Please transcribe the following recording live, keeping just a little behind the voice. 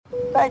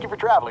Thank you for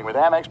traveling with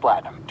Amex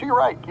Platinum. To your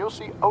right, you'll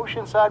see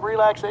oceanside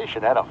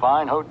relaxation at a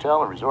fine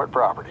hotel and resort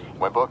property.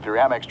 When booked through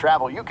Amex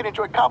Travel, you can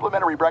enjoy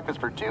complimentary breakfast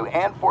for 2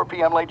 and 4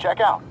 p.m. late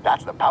checkout.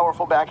 That's the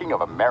powerful backing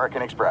of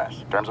American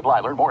Express. Terms apply.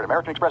 Learn more at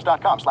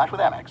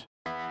americanexpress.com/withAmex.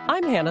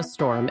 I'm Hannah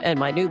Storm, and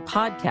my new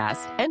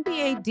podcast,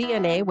 NBA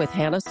DNA with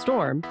Hannah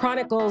Storm,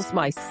 chronicles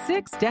my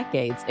 6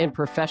 decades in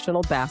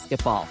professional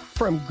basketball.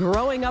 From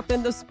growing up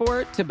in the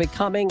sport to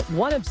becoming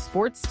one of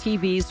sports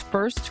TV's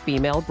first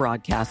female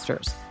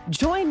broadcasters.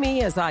 Join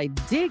me as I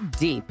dig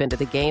deep into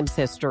the game's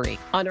history,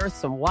 unearth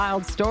some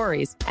wild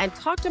stories, and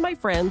talk to my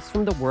friends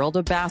from the world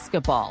of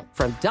basketball,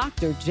 from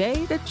Dr.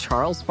 J to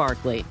Charles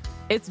Barkley.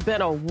 It's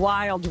been a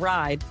wild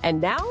ride, and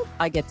now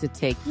I get to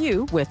take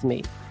you with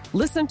me.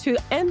 Listen to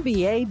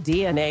NBA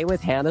DNA with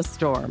Hannah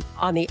Storm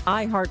on the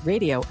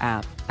iHeartRadio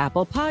app,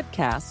 Apple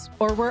Podcasts,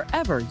 or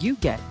wherever you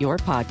get your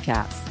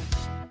podcasts.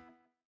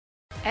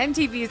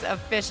 MTV's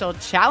official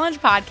Challenge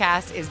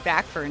podcast is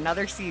back for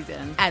another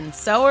season. And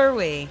so are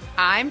we.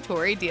 I'm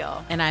Tori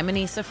Deal. And I'm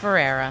Anissa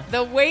Ferreira.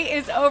 The wait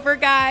is over,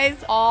 guys.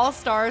 All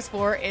Stars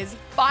 4 is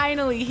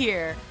finally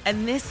here.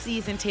 And this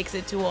season takes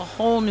it to a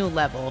whole new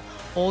level.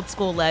 Old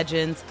school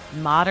legends,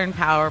 modern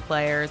power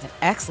players, and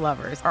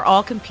ex-lovers are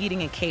all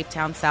competing in Cape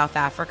Town, South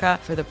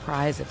Africa for the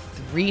prize of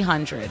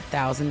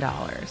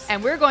 $300,000.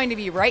 And we're going to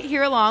be right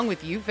here along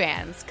with you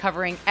fans,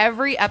 covering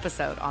every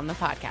episode on the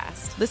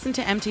podcast. Listen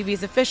to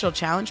MTV's official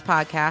Challenge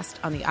podcast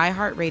on the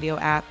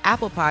iHeartRadio app,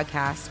 Apple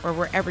Podcasts, or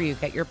wherever you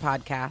get your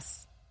podcasts.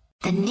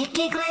 The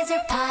Nikki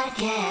Glazer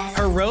Podcast.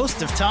 Her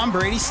roast of Tom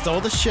Brady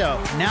stole the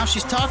show. Now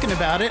she's talking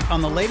about it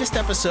on the latest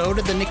episode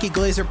of the Nikki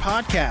Glazer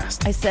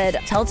Podcast. I said,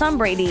 tell Tom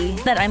Brady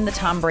that I'm the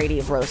Tom Brady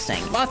of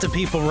roasting. Lots of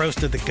people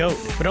roasted the GOAT,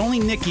 but only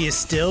Nikki is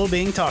still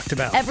being talked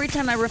about. Every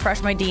time I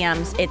refresh my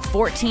DMs, it's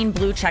 14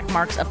 blue check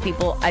marks of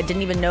people I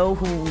didn't even know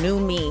who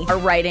knew me are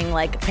writing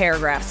like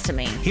paragraphs to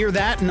me. Hear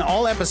that in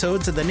all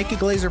episodes of the Nikki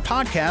Glazer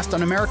Podcast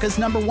on America's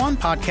 #1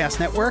 podcast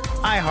network,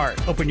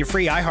 iHeart. Open your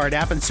free iHeart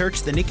app and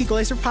search the Nikki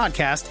Glazer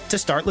Podcast to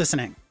start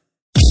listening.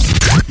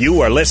 You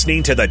are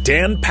listening to the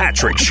Dan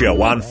Patrick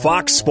Show on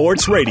Fox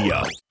Sports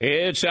Radio.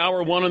 It's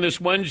hour 1 on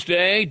this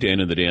Wednesday. Dan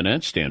and the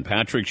Danettes, Dan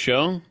Patrick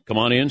Show. Come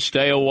on in,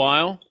 stay a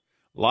while.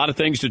 A lot of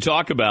things to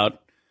talk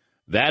about.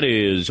 That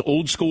is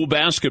old school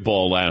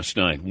basketball last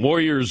night.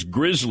 Warriors,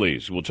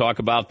 Grizzlies. We'll talk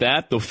about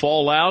that. The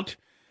fallout,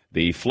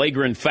 the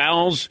flagrant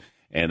fouls,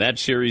 and that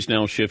series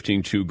now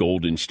shifting to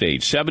Golden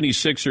State.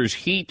 76ers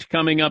Heat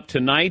coming up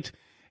tonight.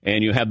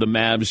 And you have the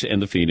Mavs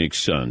and the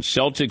Phoenix Suns.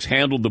 Celtics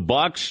handled the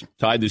Bucks,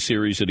 tied the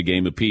series at a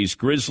game apiece.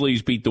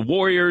 Grizzlies beat the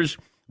Warriors.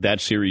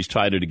 That series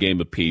tied at a game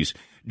apiece.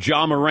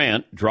 Ja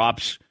Morant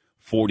drops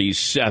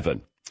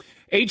 47.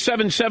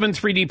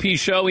 877-3DP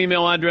Show.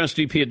 Email address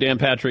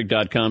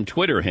dp@danpatrick.com.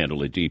 Twitter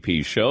handle at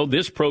DP Show.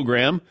 This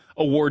program,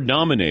 award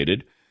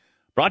nominated.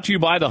 Brought to you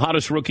by the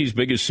hottest rookies,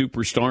 biggest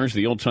superstars,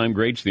 the all-time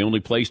greats, the only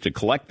place to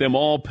collect them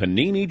all,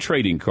 Panini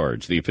Trading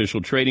Cards, the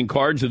official trading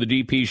cards of the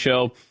DP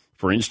Show.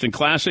 For instant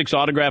classics,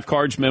 autograph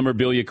cards,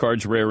 memorabilia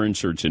cards, rare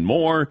inserts, and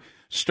more.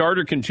 Start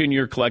or continue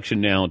your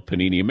collection now at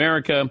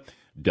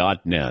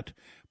PaniniAmerica.net.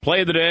 Play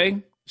of the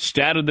day,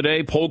 stat of the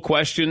day, poll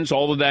questions,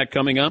 all of that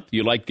coming up. If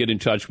you'd like to get in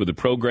touch with the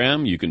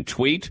program, you can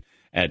tweet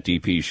at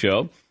DP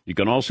Show. You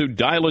can also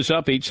dial us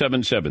up,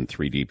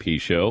 877-3DP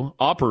Show.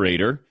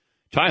 Operator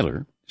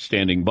Tyler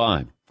standing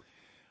by.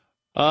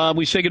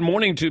 We say good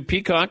morning to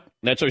Peacock.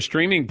 That's our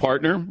streaming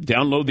partner.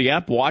 Download the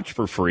app, watch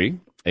for free.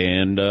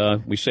 And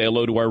we say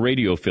hello to our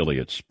radio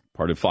affiliates,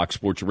 part of Fox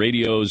Sports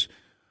Radio's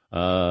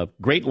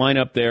great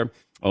lineup there.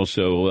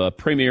 Also,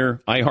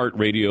 Premier,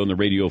 iHeartRadio, and the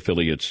radio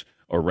affiliates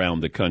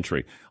around the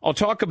country. I'll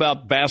talk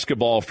about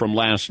basketball from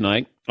last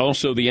night.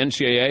 Also, the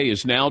NCAA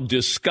is now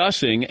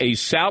discussing a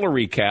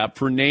salary cap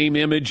for name,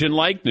 image, and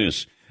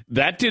likeness.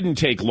 That didn't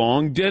take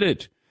long, did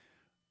it?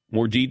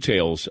 More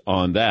details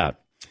on that.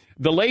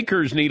 The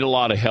Lakers need a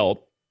lot of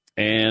help,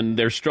 and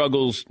their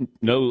struggles,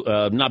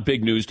 not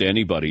big news to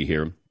anybody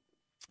here.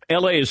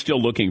 L.A. is still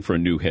looking for a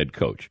new head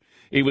coach.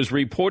 It was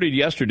reported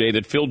yesterday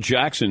that Phil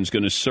Jackson's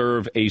going to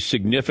serve a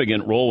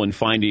significant role in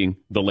finding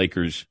the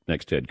Lakers'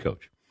 next head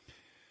coach.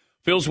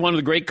 Phil's one of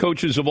the great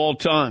coaches of all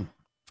time.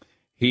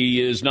 He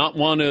is not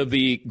one of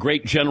the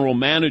great general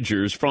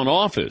managers, front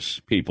office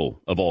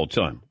people of all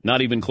time.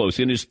 Not even close.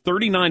 In his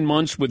 39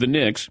 months with the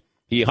Knicks,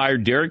 he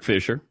hired Derek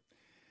Fisher.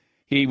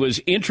 He was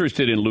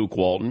interested in Luke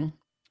Walton,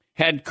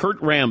 had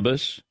Kurt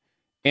Rambis,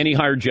 and he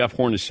hired Jeff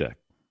Hornacek.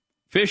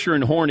 Fisher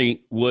and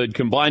Horney would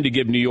combine to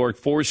give New York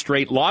 4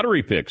 straight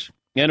lottery picks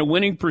and a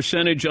winning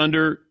percentage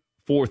under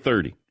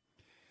 .430.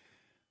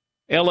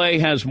 L.A.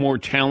 has more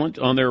talent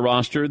on their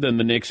roster than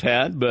the Knicks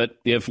had, but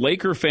if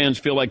Laker fans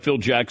feel like Phil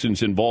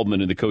Jackson's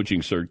involvement in the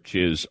coaching search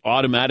is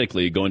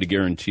automatically going to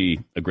guarantee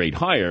a great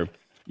hire,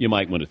 you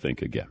might want to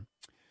think again.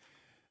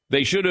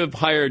 They should have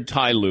hired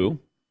Ty Lue,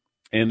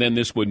 and then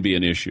this wouldn't be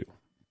an issue.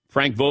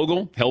 Frank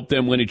Vogel helped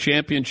them win a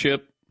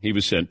championship. He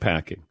was sent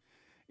packing.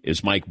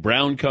 Is Mike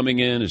Brown coming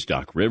in? Is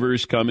Doc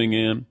Rivers coming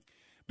in?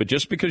 But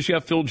just because you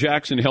have Phil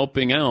Jackson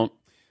helping out,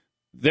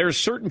 there are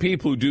certain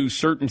people who do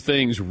certain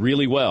things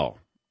really well.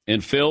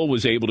 And Phil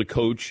was able to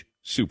coach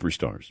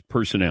superstars,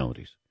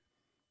 personalities,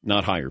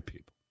 not hire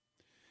people.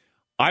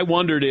 I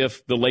wondered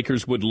if the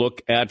Lakers would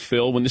look at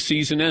Phil when the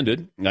season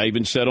ended. I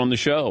even said on the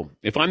show,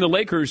 if I'm the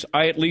Lakers,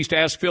 I at least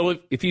ask Phil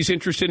if he's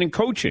interested in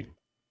coaching.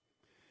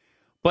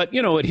 But,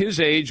 at his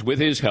age, with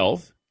his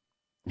health,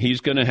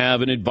 he's going to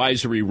have an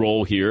advisory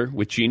role here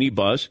with Jeannie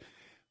Buss.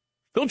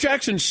 Phil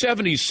Jackson's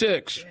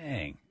 76.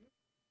 Dang.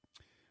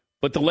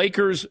 But the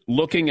Lakers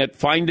looking at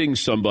finding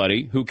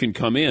somebody who can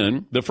come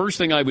in, the first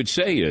thing I would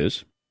say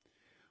is,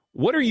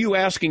 what are you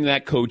asking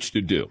that coach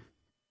to do?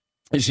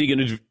 Is he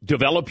going to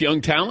develop young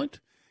talent?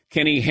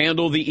 Can he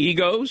handle the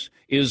egos?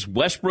 Is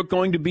Westbrook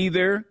going to be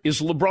there?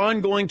 Is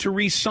LeBron going to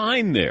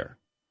re-sign there?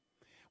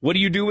 What do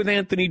you do with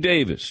Anthony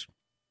Davis?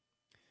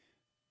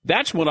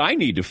 That's what I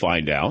need to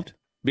find out,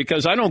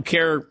 because I don't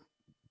care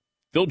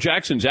Phil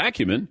Jackson's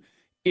acumen.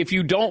 If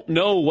you don't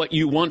know what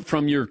you want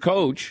from your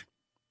coach,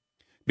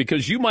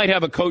 because you might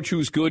have a coach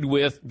who's good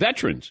with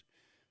veterans.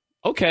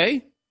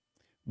 Okay,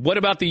 what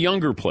about the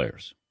younger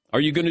players? Are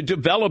you going to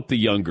develop the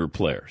younger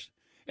players?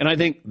 And I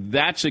think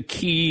that's a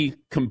key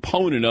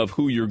component of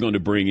who you're going to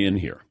bring in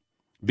here.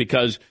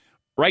 Because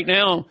right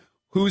now,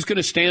 who's going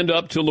to stand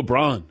up to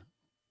LeBron?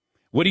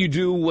 What do you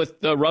do with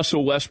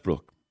Russell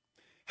Westbrook?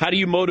 How do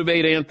you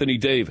motivate Anthony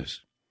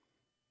Davis?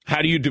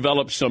 How do you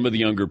develop some of the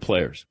younger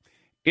players?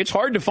 It's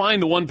hard to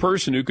find the one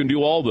person who can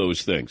do all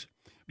those things,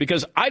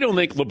 because I don't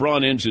think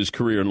LeBron ends his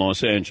career in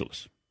Los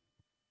Angeles.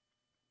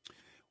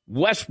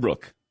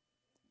 Westbrook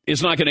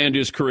is not going to end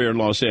his career in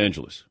Los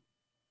Angeles.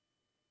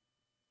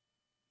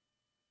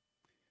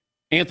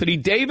 Anthony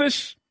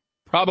Davis,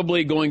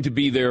 probably going to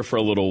be there for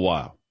a little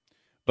while.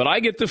 But I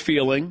get the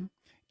feeling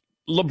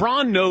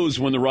LeBron knows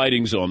when the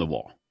writing's on the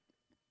wall.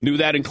 Knew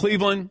that in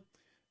Cleveland,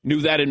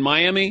 knew that in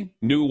Miami,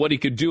 knew what he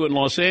could do in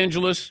Los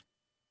Angeles.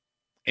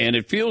 And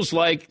it feels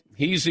like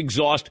he's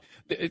exhausted.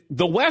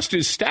 The West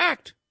is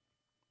stacked.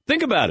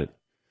 Think about it.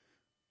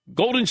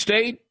 Golden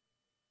State,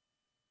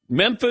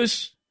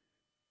 Memphis,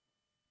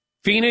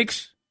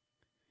 Phoenix,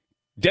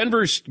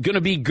 Denver's going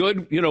to be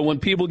good, when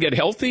people get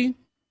healthy.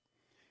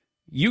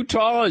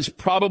 Utah is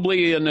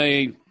probably in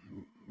a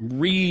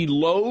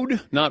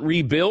reload, not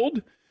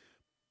rebuild,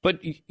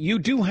 but you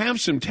do have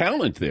some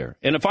talent there.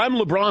 And if I'm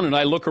LeBron and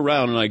I look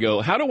around and I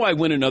go, how do I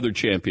win another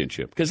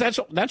championship? Because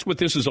that's what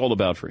this is all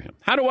about for him.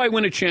 How do I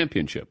win a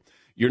championship?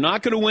 You're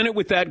not going to win it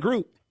with that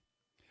group.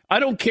 I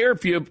don't care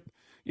if you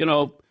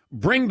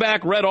bring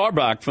back Red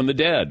Auerbach from the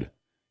dead.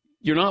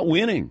 You're not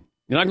winning.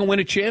 You're not going to win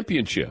a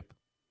championship.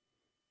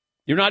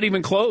 You're not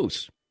even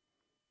close.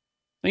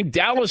 I think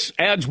Dallas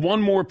adds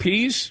one more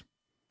piece.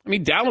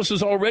 Dallas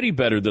is already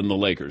better than the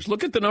Lakers.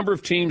 Look at the number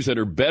of teams that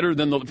are better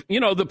than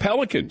the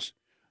Pelicans.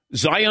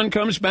 Zion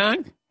comes back.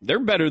 They're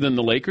better than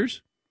the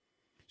Lakers.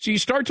 So you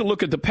start to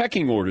look at the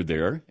pecking order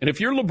there. And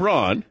if you're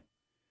LeBron,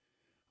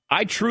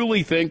 I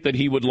truly think that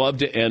he would love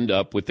to end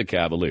up with the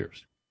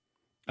Cavaliers.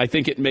 I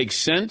think it makes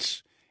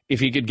sense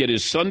if he could get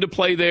his son to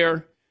play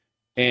there.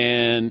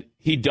 And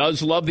he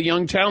does love the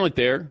young talent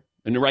there.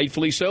 And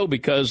rightfully so,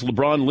 because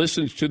LeBron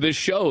listens to this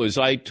show. As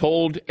I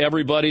told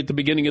everybody at the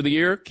beginning of the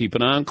year, keep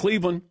an eye on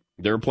Cleveland.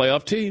 They're a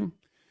playoff team.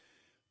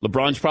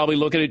 LeBron's probably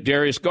looking at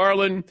Darius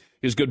Garland.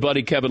 His good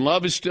buddy Kevin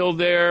Love is still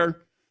there.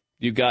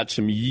 You've got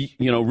some,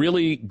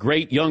 really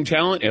great young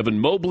talent. Evan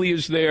Mobley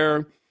is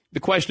there.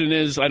 The question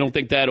is, I don't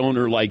think that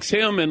owner likes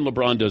him, and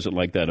LeBron doesn't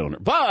like that owner.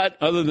 But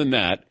other than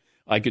that,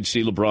 I could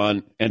see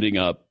LeBron ending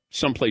up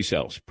someplace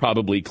else,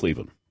 probably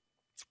Cleveland.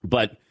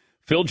 But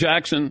Phil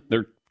Jackson,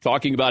 they're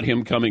talking about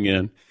him coming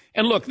in.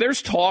 And look,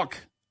 there's talk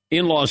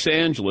in Los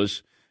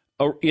Angeles,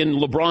 in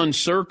LeBron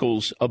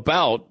circles,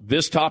 about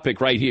this topic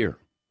right here.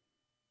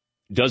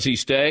 Does he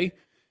stay?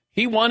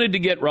 He wanted to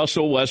get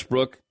Russell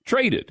Westbrook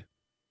traded.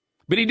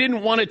 But he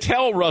didn't want to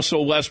tell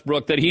Russell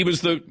Westbrook that he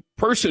was the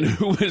person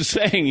who was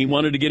saying he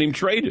wanted to get him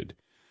traded.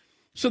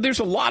 So there's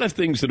a lot of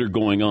things that are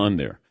going on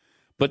there.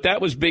 But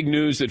that was big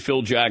news that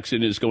Phil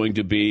Jackson is going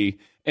to be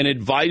an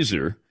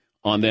advisor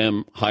on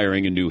them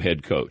hiring a new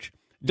head coach.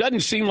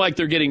 Doesn't seem like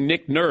they're getting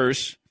Nick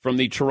Nurse from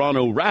the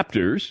Toronto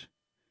Raptors.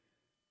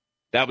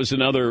 That was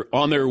another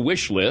on their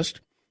wish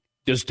list.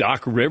 Does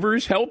Doc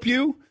Rivers help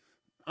you?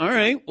 All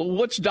right, well,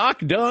 what's Doc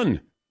done?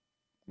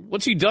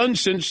 What's he done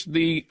since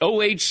the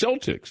 08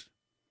 Celtics?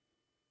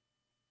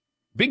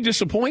 Big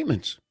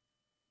disappointments.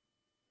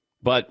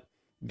 But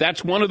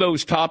that's one of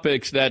those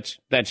topics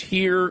that's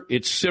here,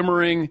 it's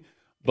simmering,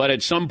 but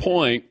at some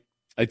point,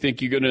 I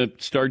think you're going to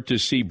start to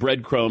see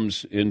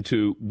breadcrumbs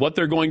into what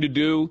they're going to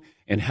do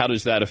and how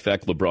does that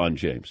affect LeBron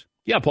James.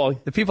 Yeah,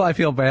 Paulie. The people I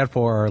feel bad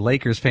for are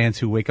Lakers fans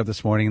who wake up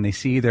this morning and they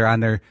see they're on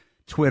their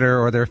Twitter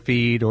or their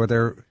feed or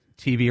their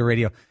TV or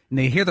radio, and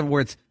they hear the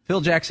words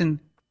Phil Jackson, ...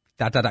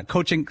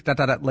 coaching, ...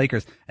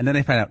 Lakers, and then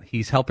they find out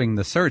he's helping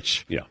the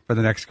search for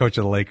the next coach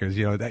of the Lakers.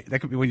 That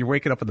could be when you're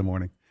waking up in the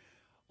morning.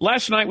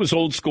 Last night was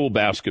old school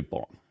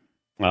basketball.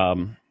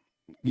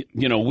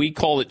 We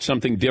call it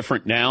something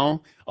different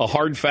now, a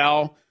hard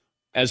foul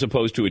as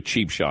opposed to a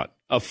cheap shot,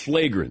 a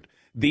flagrant.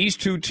 These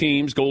two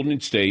teams, Golden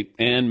State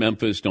and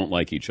Memphis, don't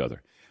like each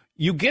other.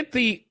 You get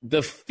the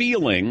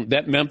feeling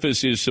that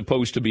Memphis is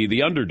supposed to be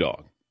the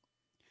underdog.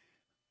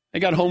 They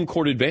got home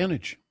court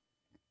advantage.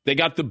 They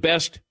got the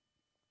best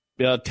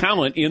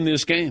talent in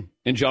this game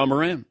in Ja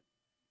Morant.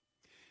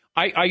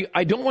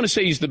 I don't want to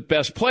say he's the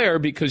best player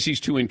because he's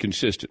too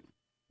inconsistent.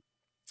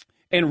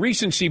 And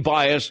recency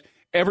bias,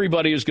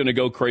 everybody is going to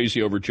go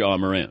crazy over Ja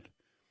Morant.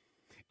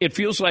 It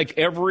feels like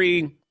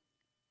every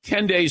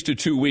 10 days to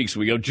 2 weeks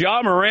we go,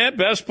 Ja Morant,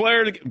 best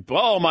player.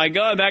 Oh, my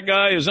God, that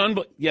guy is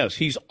unbelievable. Yes,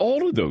 he's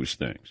all of those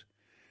things.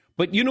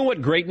 But you know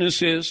what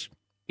greatness is?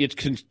 It's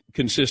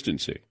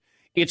consistency.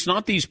 It's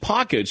not these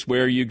pockets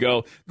where you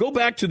go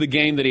back to the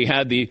game that he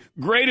had the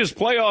greatest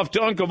playoff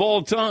dunk of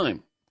all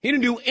time. He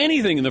didn't do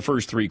anything in the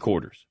first 3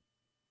 quarters.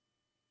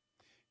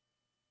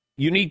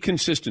 You need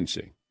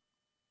consistency.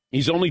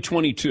 He's only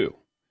 22,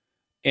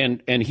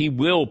 and he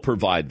will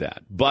provide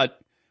that. But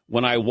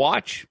when I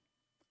watch,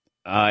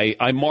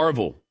 I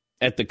marvel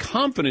at the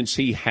confidence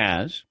he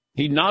has.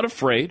 He's not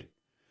afraid.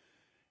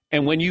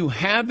 And when you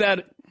have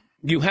that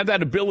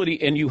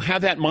ability and you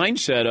have that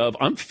mindset of,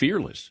 I'm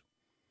fearless.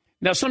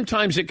 Now,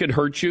 sometimes it could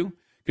hurt you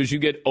because you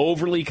get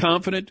overly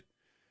confident,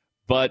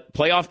 but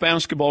playoff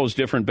basketball is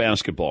different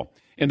basketball.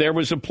 And there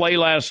was a play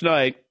last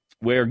night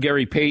where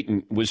Gary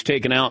Payton was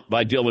taken out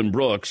by Dillon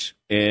Brooks,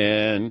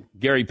 and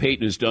Gary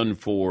Payton is done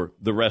for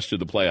the rest of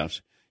the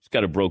playoffs. He's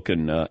got a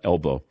broken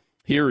elbow.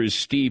 Here is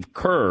Steve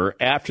Kerr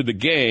after the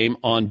game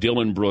on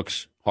Dillon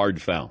Brooks'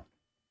 hard foul.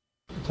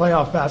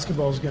 Playoff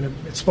basketball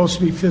it's supposed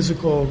to be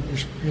physical.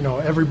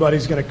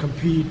 Everybody's going to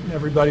compete.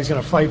 Everybody's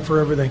going to fight for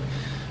everything.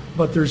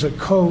 But there's a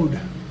code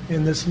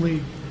in this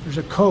league. There's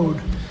a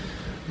code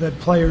that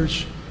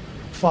players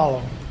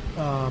follow.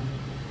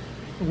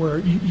 Where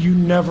you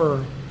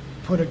never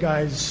put a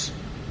guy's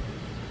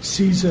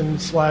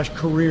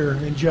season/career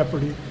in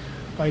jeopardy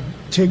by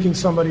taking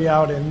somebody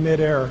out in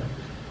midair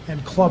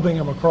and clubbing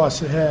him across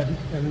the head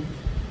and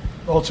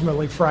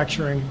ultimately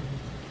fracturing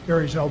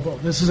Gary's elbow.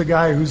 This is a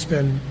guy who's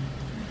been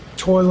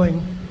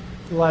toiling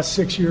the last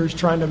 6 years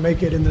trying to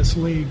make it in this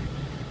league,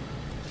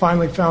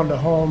 finally found a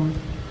home,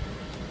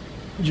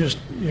 just,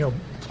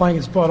 playing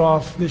his butt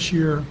off this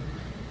year.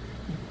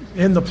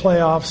 In the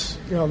playoffs,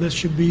 this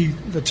should be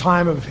the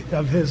time of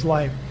his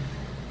life.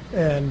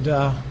 And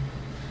the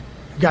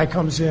guy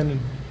comes in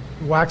and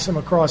whacks him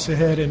across the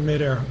head in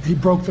midair. He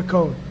broke the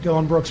code.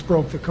 Dillon Brooks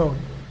broke the code.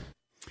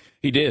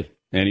 He did,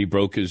 and he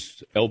broke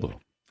his elbow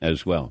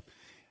as well.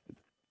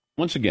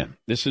 Once again,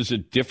 this is a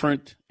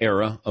different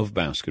era of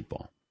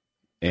basketball.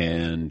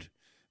 And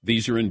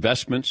these are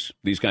investments.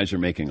 These guys are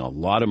making a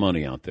lot of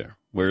money out there.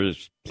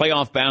 Whereas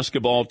playoff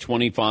basketball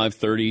 25,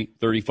 30,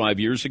 35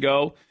 years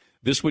ago,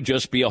 this would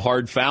just be a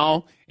hard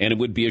foul, and it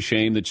would be a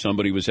shame that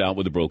somebody was out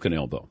with a broken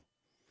elbow.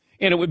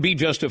 And it would be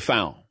just a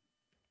foul.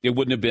 It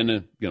wouldn't have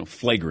been a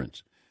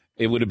flagrant.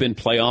 It would have been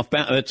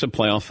that's a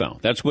playoff foul.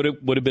 That's what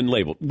it would have been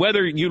labeled.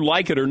 Whether you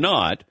like it or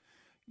not,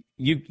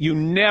 you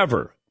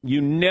never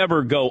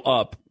go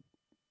up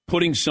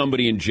putting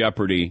somebody in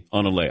jeopardy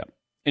on a layup.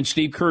 And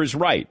Steve Kerr is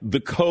right. The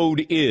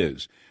code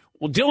is.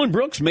 Well, Dillon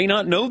Brooks may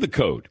not know the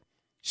code.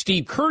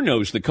 Steve Kerr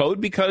knows the code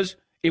because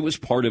it was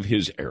part of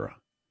his era.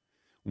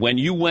 When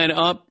you went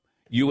up,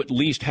 you at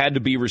least had to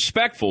be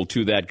respectful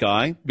to that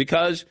guy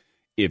because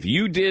if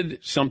you did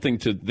something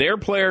to their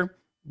player,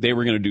 they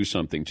were going to do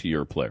something to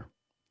your player.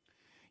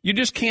 You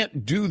just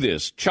can't do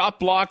this. Chop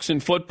blocks in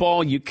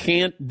football, you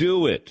can't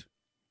do it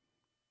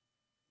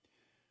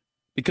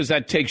because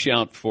that takes you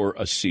out for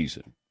a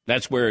season.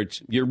 That's where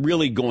you're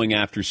really going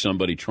after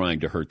somebody trying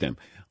to hurt them.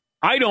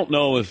 I don't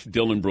know if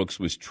Dillon Brooks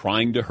was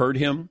trying to hurt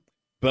him,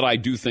 but I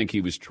do think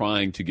he was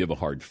trying to give a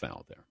hard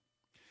foul there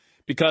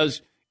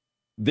because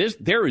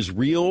there is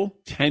real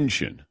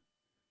tension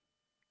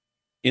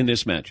in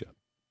this matchup.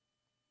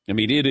 I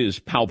mean, it is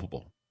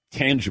palpable,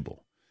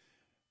 tangible,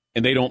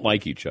 and they don't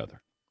like each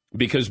other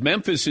because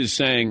Memphis is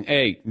saying,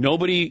 hey,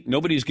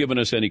 nobody's giving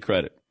us any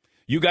credit.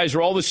 You guys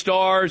are all the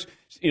stars.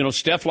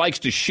 Steph likes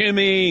to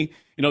shimmy.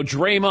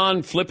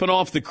 Draymond flipping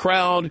off the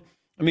crowd.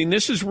 I mean,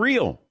 this is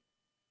real.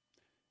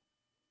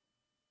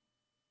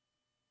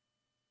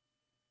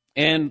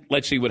 And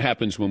let's see what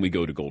happens when we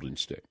go to Golden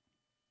State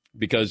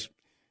because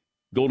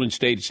Golden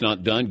State's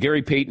not done.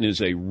 Gary Payton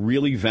is a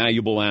really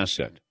valuable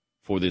asset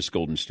for this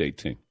Golden State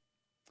team.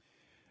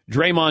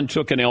 Draymond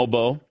took an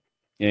elbow,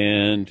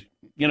 and,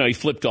 he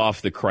flipped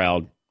off the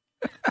crowd.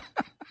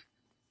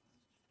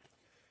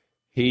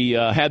 He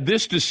had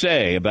this to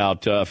say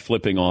about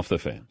flipping off the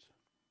fans.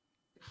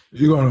 If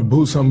you're going to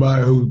boo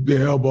somebody who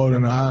get elbowed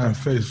in the eye and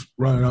face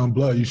running on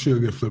blood, you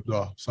should get flipped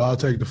off. So I'll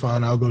take the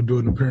fine. I'll go do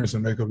an appearance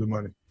and make up the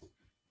money.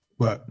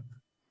 But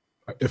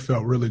it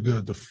felt really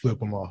good to flip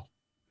them off.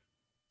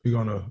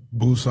 You're going to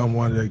boo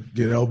someone that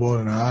get elbowed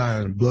in the eye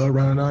and blood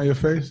running down your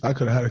face? I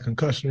could have had a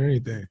concussion or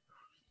anything.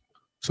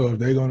 So if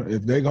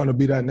they're gonna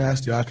be that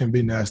nasty, I can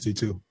be nasty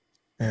too.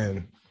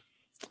 And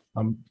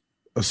I'm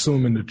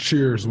assuming the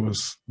cheers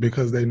was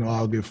because they know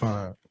I'll get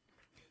fined.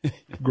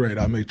 Great,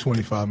 I make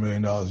 $25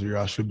 million a year.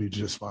 I should be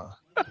just fine.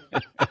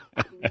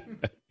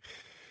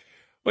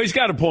 Well, he's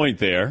got a point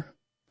there.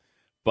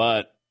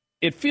 But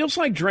it feels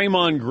like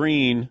Draymond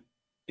Green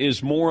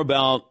is more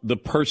about the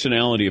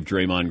personality of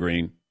Draymond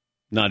Green,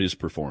 not his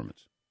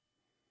performance.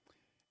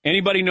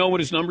 Anybody know what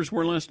his numbers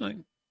were last night?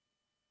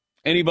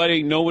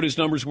 Anybody know what his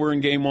numbers were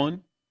in game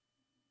one?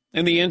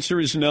 And the answer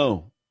is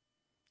no.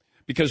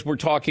 Because we're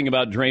talking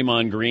about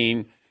Draymond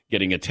Green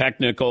getting a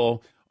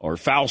technical or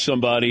foul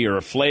somebody or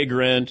a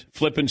flagrant,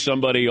 flipping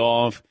somebody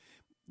off.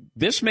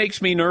 This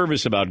makes me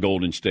nervous about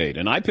Golden State.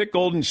 And I picked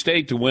Golden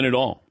State to win it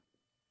all.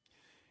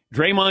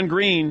 Draymond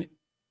Green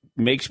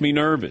makes me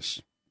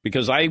nervous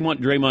because I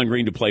want Draymond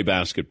Green to play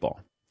basketball.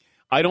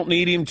 I don't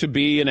need him to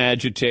be an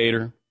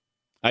agitator.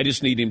 I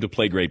just need him to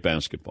play great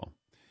basketball.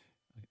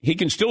 He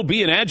can still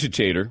be an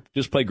agitator,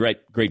 just play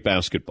great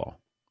basketball.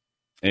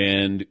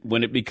 And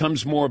when it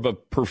becomes more of a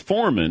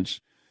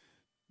performance,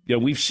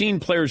 we've seen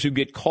players who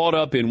get caught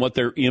up in what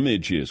their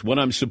image is, what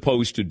I'm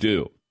supposed to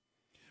do.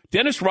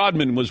 Dennis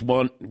Rodman was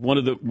one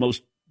of the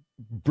most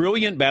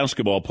brilliant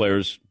basketball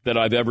players that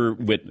I've ever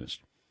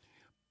witnessed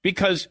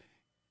because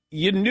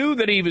you knew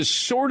that he was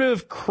sort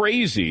of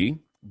crazy,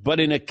 but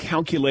in a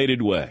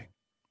calculated way.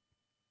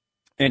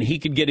 And he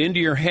could get into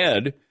your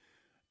head.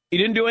 He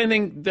didn't do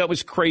anything that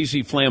was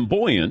crazy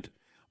flamboyant,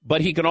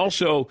 but he could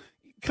also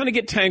kind of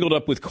get tangled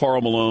up with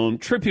Karl Malone,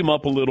 trip him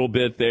up a little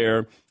bit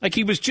there. Like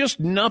he was just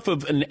enough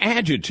of an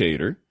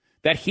agitator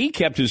that he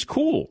kept his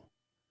cool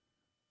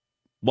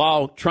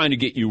while trying to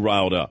get you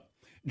riled up.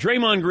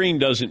 Draymond Green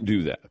doesn't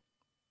do that.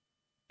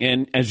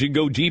 And as you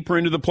go deeper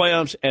into the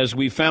playoffs, as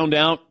we found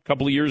out a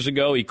couple of years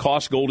ago, he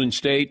cost Golden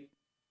State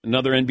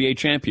another NBA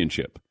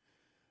championship.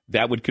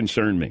 That would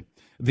concern me.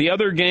 The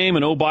other game,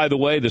 and oh, by the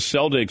way, the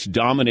Celtics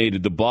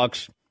dominated the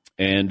Bucks,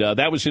 and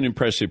that was an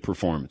impressive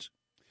performance.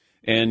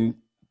 And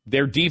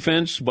their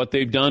defense, what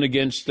they've done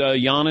against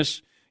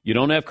Giannis, you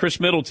don't have Chris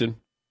Middleton,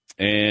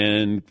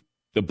 and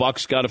the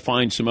Bucks got to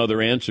find some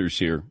other answers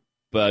here.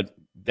 But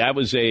that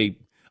was a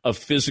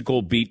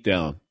physical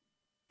beatdown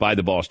by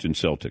the Boston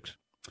Celtics.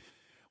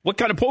 What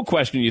kind of poll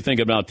question are you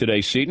thinking about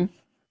today, Seton?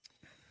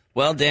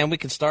 Well, Dan, we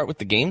could start with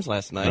the games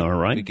last night. All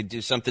right. We could do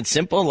something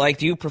simple, like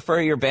do you prefer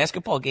your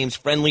basketball games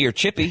friendly or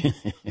chippy?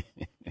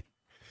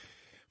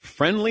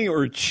 Friendly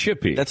or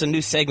chippy? That's a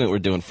new segment we're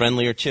doing,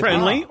 friendly or chippy.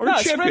 Friendly or chippy?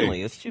 It's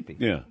friendly. It's chippy.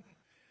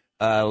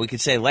 Yeah. We could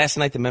say last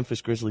night the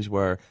Memphis Grizzlies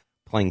were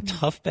playing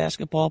tough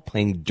basketball,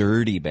 playing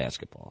dirty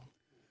basketball.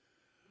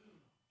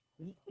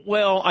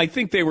 Well, I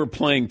think they were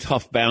playing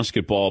tough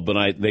basketball,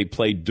 but they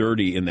played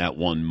dirty in that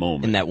one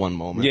moment.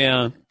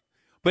 Yeah.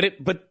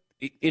 But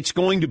it's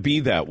going to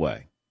be that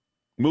way.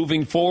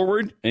 Moving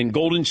forward, and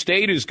Golden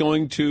State is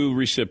going to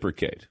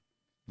reciprocate.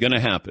 Going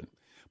to happen.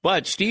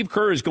 But Steve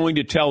Kerr is going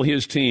to tell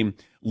his team,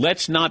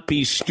 let's not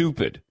be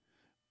stupid.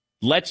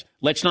 Let's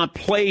not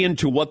play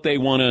into what they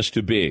want us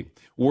to be.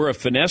 We're a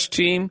finesse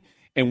team,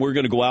 and we're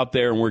going to go out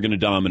there and we're going to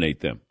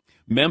dominate them.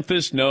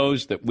 Memphis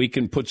knows that we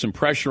can put some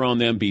pressure on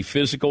them, be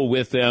physical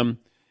with them.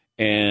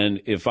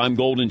 And if I'm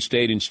Golden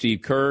State and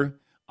Steve Kerr,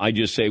 I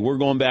just say we're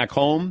going back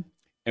home.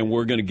 And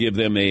we're going to give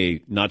them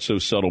a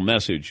not-so-subtle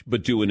message,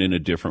 but do it in a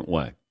different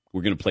way.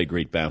 We're going to play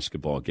great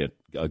basketball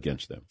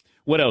against them.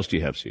 What else do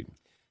you have, Steve?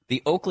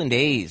 The Oakland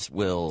A's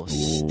will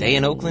stay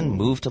in Oakland,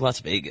 move to Las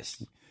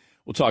Vegas.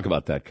 We'll talk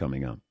about that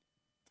coming up.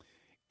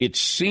 It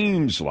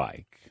seems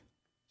like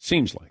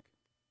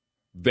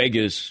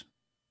Vegas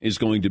is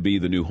going to be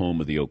the new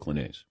home of the Oakland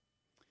A's.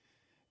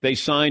 They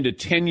signed a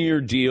 10-year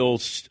deal,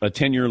 a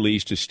 10-year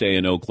lease to stay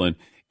in Oakland.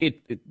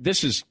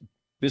 This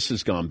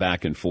has gone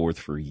back and forth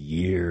for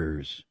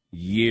years.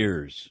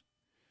 They're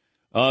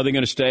going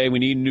to stay. We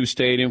need a new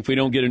stadium. If we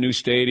don't get a new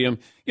stadium,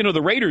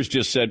 the Raiders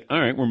just said, all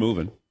right, we're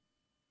moving.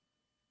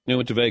 They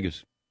went to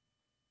Vegas.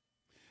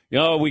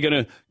 We're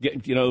going to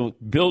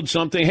get, build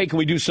something. Hey, can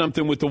we do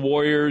something with the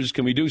Warriors?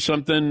 Can we do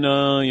something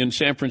in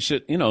San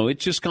Francisco?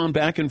 It's just gone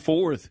back and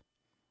forth.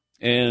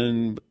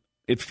 And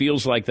it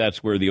feels like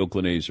that's where the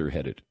Oakland A's are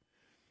headed.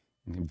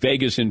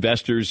 Vegas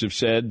investors have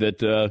said that,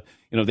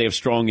 they have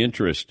strong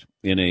interest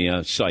in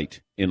a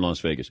site in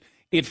Las Vegas.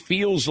 It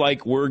feels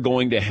like we're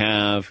going to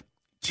have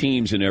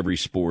teams in every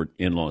sport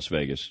in Las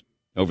Vegas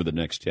over the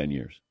next 10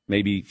 years,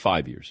 maybe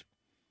 5 years.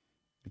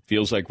 It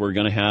feels like we're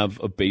going to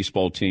have a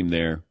baseball team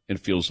there. It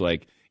feels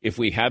like if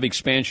we have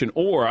expansion,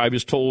 or I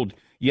was told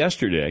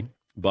yesterday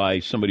by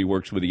somebody who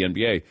works with the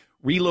NBA,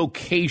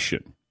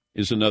 relocation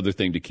is another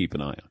thing to keep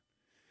an eye on.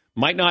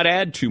 Might not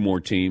add 2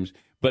 more teams,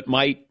 but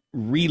might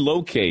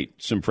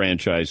relocate some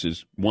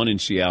franchises, one in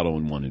Seattle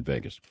and one in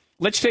Vegas.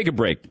 Let's take a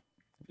break.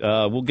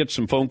 We'll get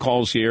some phone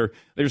calls here.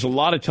 There's a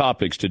lot of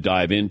topics to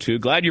dive into.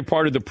 Glad you're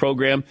part of the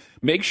program.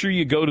 Make sure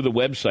you go to the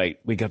website.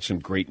 We got some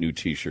great new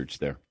T-shirts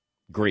there.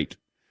 Great.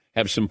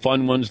 Have some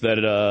fun ones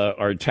that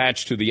are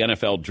attached to the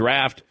NFL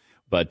draft,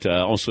 but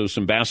also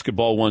some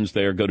basketball ones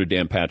there. Go to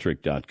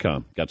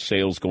danpatrick.com. Got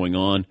sales going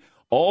on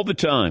all the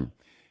time.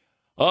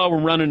 Oh,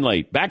 we're running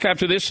late. Back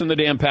after this in the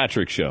Dan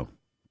Patrick Show.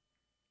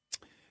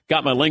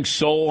 Got my Link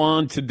Soul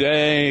on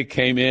today.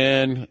 Came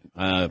in.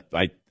 I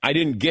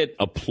didn't get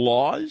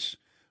applause,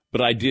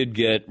 but I did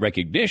get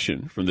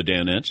recognition from the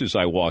Danettes as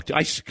I walked.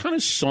 I kind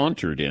of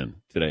sauntered in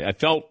today. I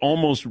felt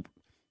almost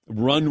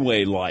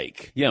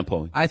runway-like. Yeah,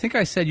 Paul. I think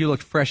I said you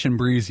looked fresh and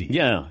breezy.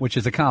 Yeah. Which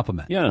is a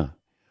compliment. Yeah.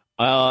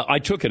 I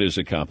took it as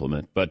a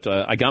compliment, but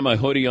I got my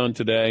hoodie on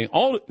today.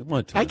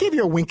 I gave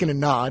you a wink and a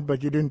nod,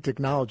 but you didn't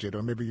acknowledge it,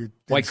 or maybe you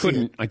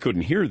didn't I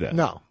couldn't hear that.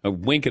 No. A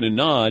wink and a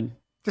nod.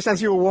 Just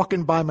as you were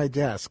walking by my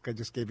desk, I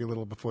just gave you a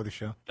little before the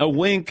show. A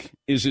wink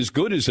is as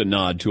good as a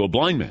nod to a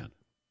blind man.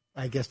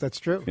 I guess that's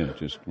true. Yeah,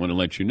 just want to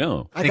let you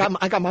know. I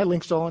got my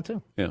Link Soul on,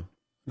 too. Yeah.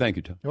 Thank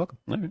you, Tom. You're welcome.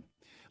 All right.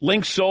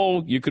 Link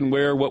Soul, you can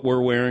wear what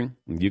we're wearing.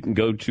 You can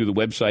go to the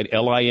website,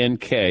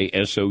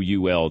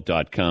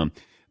 linksoul.com.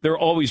 They're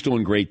always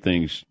doing great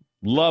things.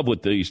 Love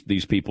what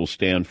these people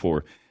stand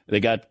for. They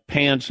got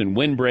pants and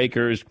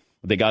windbreakers.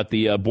 They got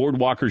the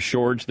boardwalker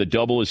shorts that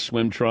double as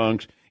swim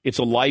trunks. It's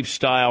a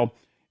lifestyle.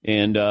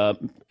 And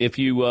if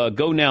you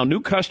go now,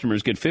 new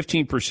customers get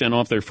 15%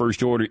 off their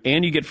first order,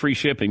 and you get free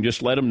shipping.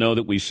 Just let them know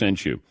that we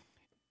sent you.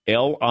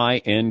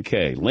 LINK,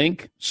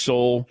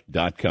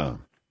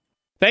 linksoul.com.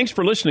 Thanks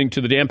for listening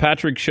to the Dan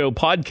Patrick Show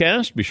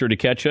podcast. Be sure to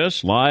catch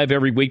us live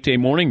every weekday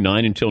morning,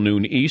 9 until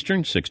noon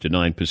Eastern, 6 to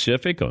 9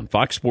 Pacific on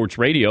Fox Sports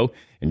Radio.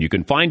 And you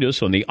can find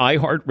us on the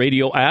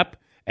iHeartRadio app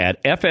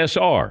at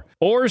FSR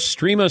or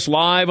stream us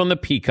live on the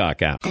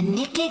Peacock app. The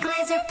Nikki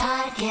Glaser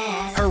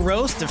Podcast. Her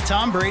roast of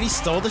Tom Brady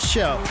stole the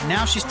show.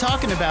 Now she's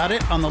talking about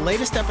it on the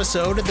latest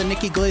episode of the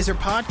Nikki Glaser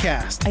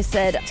Podcast. I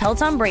said, tell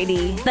Tom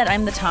Brady that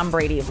I'm the Tom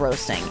Brady of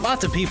roasting.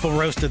 Lots of people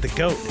roasted the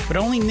GOAT, but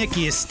only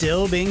Nikki is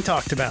still being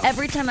talked about.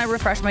 Every time I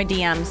refresh my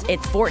DMs,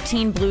 it's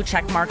 14 blue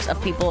check marks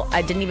of people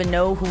I didn't even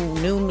know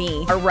who knew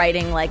me are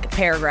writing like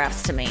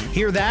paragraphs to me.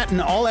 Hear that in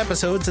all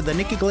episodes of the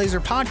Nikki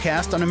Glaser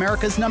Podcast on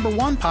America's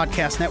 #1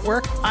 podcast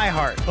network,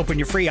 iHeart. Open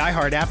your free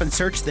iHeart app and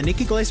search the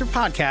Nikki Glaser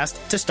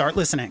Podcast to start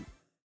listening.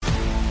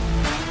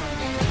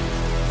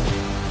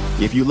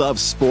 If you love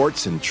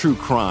sports and true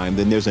crime,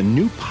 then there's a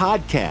new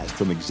podcast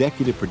from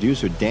executive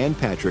producer Dan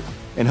Patrick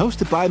and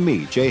hosted by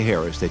me, Jay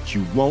Harris, that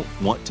you won't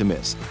want to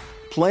miss.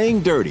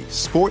 Playing Dirty: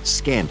 Sports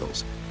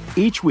Scandals.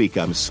 Each week,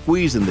 I'm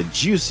squeezing the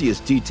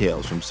juiciest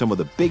details from some of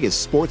the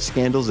biggest sports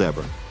scandals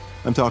ever.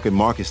 I'm talking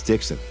Marcus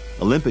Dixon,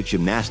 Olympic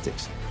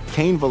gymnastics,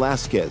 Cain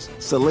Velasquez,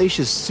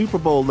 salacious Super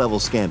Bowl-level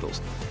scandals.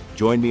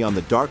 Join me on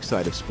the dark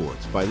side of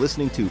sports by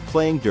listening to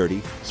Playing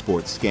Dirty: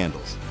 Sports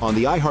Scandals on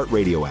the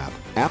iHeartRadio app,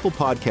 Apple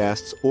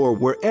Podcasts, or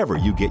wherever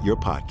you get your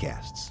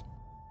podcasts.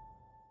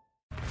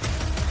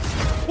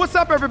 What's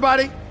up,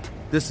 everybody?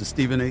 This is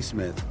Stephen A.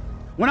 Smith.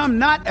 When I'm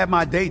not at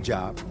my day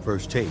job,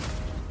 First Take,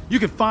 you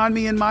can find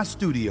me in my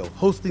studio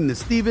hosting the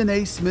Stephen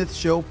A. Smith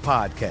Show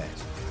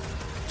podcast.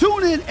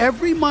 Tune in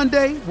every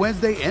Monday,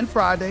 Wednesday, and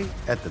Friday,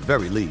 at the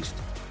very least,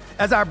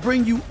 as I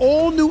bring you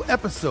all new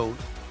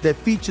episodes that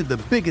feature the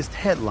biggest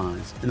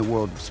headlines in the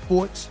world of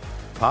sports,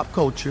 pop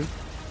culture,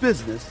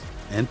 business,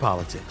 and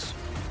politics.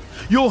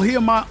 You'll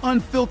hear my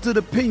unfiltered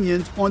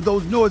opinions on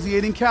those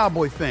nauseating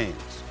Cowboy fans,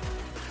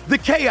 the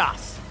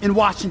chaos in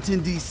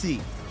Washington, D.C.,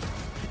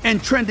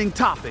 and trending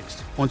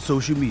topics on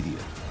social media,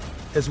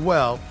 as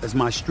well as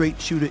my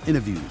straight shooter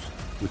interviews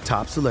with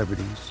top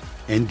celebrities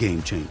and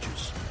game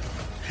changers.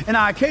 And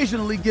I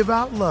occasionally give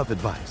out love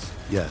advice.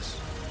 Yes,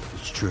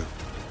 it's true.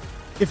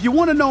 If you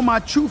want to know my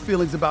true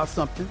feelings about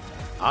something,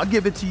 I'll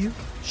give it to you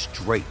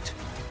straight.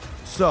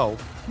 So,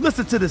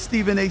 listen to the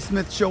Stephen A.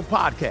 Smith Show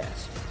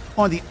podcast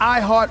on the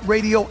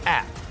iHeartRadio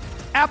app,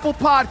 Apple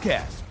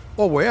Podcasts,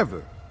 or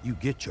wherever you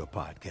get your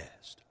podcast.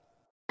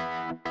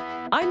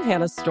 I'm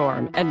Hannah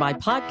Storm, and my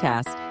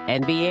podcast,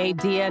 NBA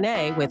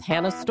DNA with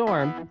Hannah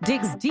Storm,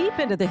 digs deep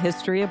into the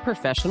history of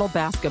professional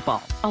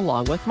basketball,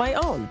 along with my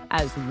own,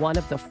 as one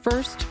of the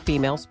first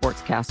female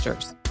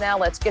sportscasters. Now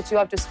let's get you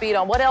up to speed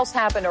on what else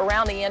happened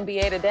around the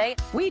NBA today.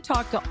 We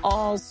talked to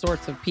all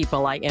sorts of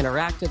people I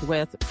interacted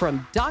with,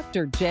 from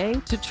Dr. J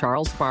to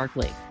Charles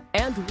Barkley,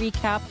 and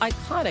recap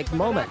iconic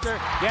moments.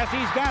 Yes,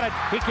 he's got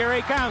it. Here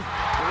he comes.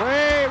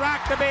 Way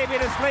rock the baby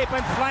to sleep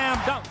and slam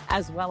dunk.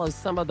 As well as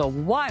some of the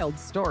wild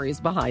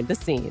stories behind the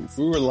scenes.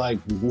 We were like,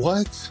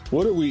 what?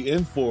 What are we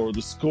in for?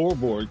 The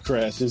scoreboard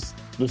crashes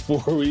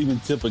before we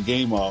even tip a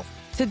game off.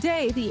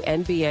 Today, the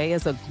NBA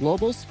is a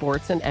global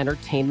sports and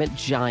entertainment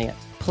giant.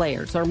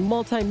 Players are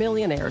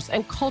multimillionaires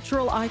and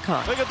cultural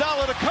icons.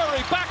 Iguodala to Curry,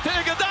 back to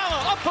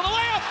Iguodala, up for the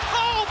layup.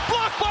 Oh,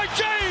 blocked by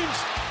James.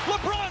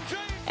 LeBron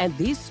James. And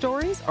these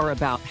stories are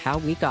about how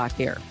we got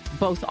here,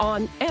 both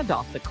on and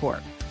off the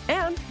court.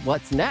 And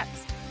what's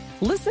next?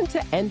 Listen to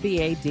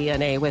NBA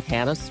DNA with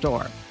Hannah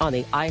Storm on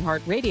the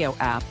iHeartRadio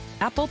app,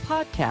 Apple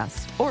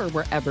Podcasts, or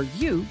wherever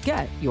you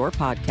get your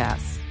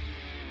podcasts.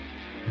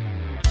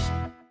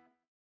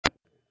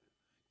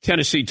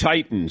 Tennessee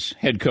Titans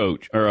head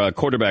coach or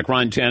quarterback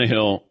Ryan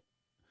Tannehill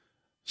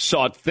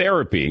sought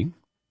therapy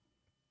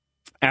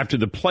after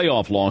the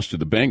playoff loss to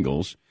the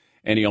Bengals,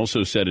 and he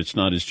also said it's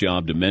not his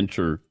job to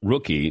mentor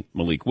rookie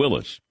Malik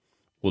Willis.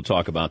 We'll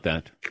talk about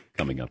that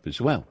coming up as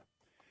well.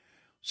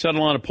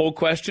 Settle on a poll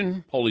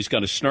question. Paulie's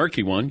got a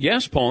snarky one.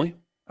 Yes, Paulie.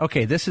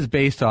 Okay, this is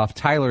based off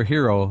Tyler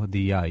Hero, the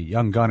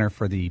young gunner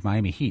for the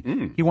Miami Heat.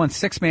 He won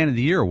Sixth Man of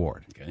the Year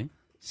award. Okay.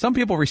 Some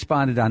people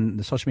responded on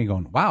the social media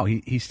going, wow,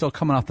 he's still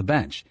coming off the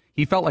bench.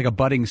 He felt like a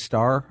budding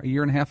star a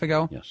year and a half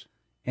ago. Yes.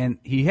 And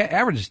he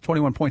averages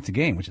 21 points a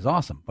game, which is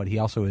awesome, but he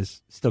also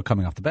is still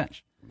coming off the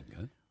bench.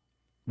 Okay.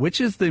 Which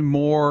is the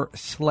more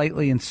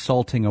slightly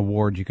insulting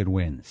award you could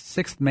win?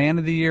 Sixth Man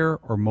of the Year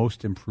or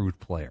Most Improved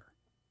Player?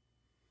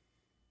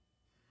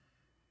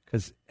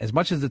 Because as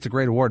much as it's a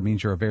great award,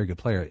 means you're a very good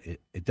player,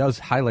 it does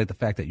highlight the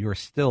fact that you're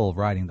still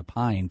riding the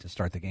pine to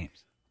start the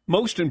games.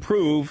 Most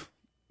Improved,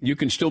 you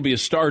can still be a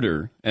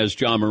starter, as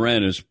John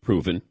Moran has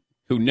proven,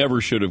 who never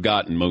should have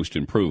gotten Most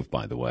Improved,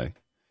 by the way.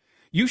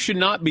 You should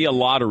not be a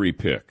lottery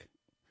pick.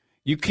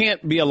 You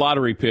can't be a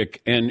lottery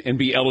pick and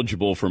be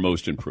eligible for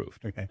Most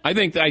Improved. Okay. I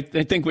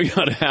think we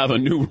got to have a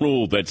new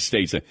rule that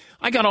states that.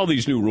 I got all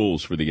these new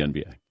rules for the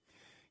NBA.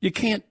 You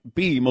can't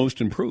be Most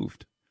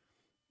Improved.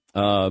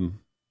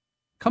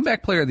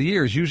 Comeback Player of the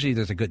Year is usually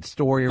there's a good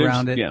story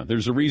around it. Yeah,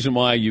 there's a reason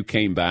why you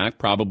came back,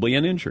 probably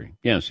an injury.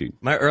 Yes,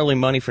 my early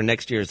money for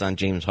next year is on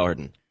James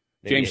Harden.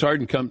 James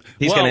Harden comes.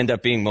 He's going to end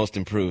up being Most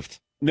Improved.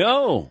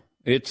 No,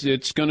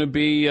 it's going to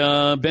be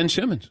Ben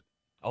Simmons.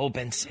 Oh,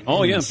 Ben Simmons.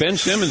 Oh, yeah, Ben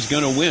Simmons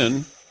going to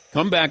win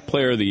Comeback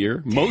Player of the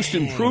Year, Most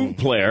Improved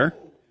Player,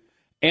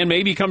 and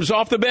maybe comes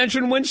off the bench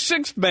and wins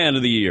Sixth Man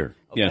of the Year.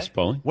 Okay. Yes,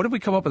 Paulie? What if we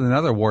come up with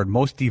another award,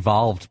 Most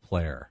Devolved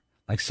Player?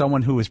 Like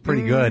someone who is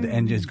pretty good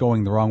and is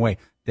going the wrong way.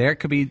 There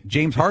could be,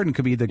 James Harden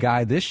could be the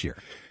guy this year.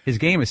 His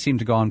game has seemed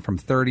to go on from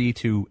 30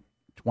 to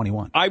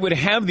 21. I would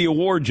have the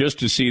award just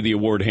to see the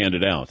award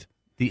handed out.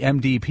 The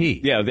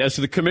MDP. Yeah, as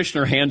the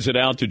commissioner hands it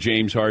out to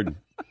James Harden.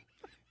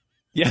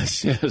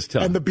 Yes,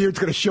 Tom. And the Beard's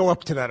going to show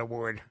up to that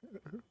award.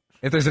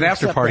 If there's an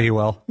after party, he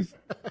will.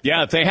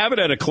 Yeah, if they have it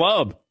at a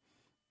club,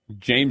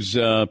 James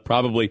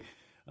probably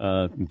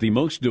the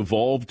most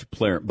devolved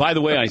player. By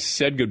the way, I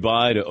said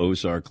goodbye to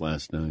Ozark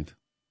last night.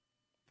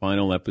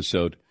 Final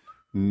episode.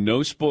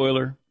 No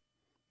spoiler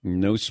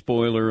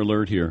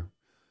alert here,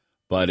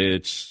 but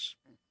it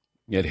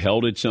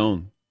held its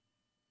own.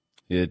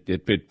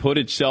 It put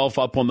itself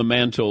up on the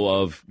mantle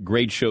of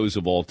great shows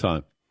of all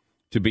time.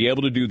 To be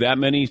able to do that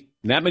many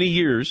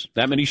years,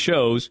 that many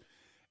shows,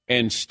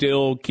 and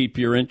still keep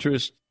your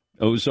interest.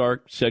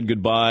 Ozark said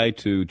goodbye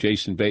to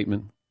Jason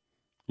Bateman,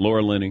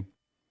 Laura Linney.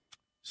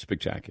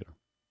 Spectacular.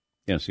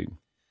 Yes, Eden.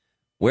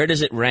 Where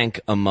does it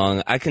rank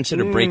among? I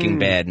consider Breaking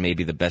Bad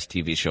maybe the best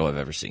TV show I've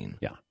ever seen.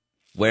 Yeah.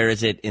 Where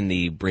is it in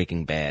the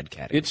Breaking Bad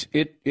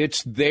category?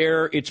 It's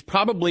there. It's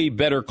probably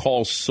Better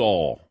Call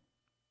Saul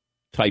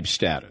type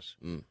status.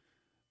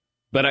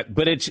 But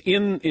it's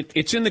in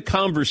the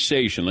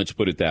conversation. Let's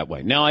put it that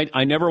way. Now,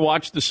 I never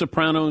watched The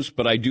Sopranos,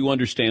 but I do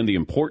understand the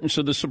importance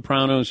of The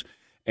Sopranos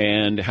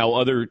and how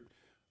other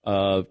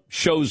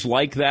shows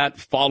like that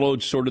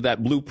followed sort of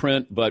that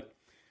blueprint. But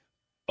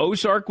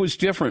Ozark was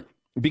different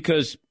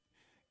because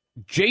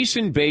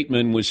Jason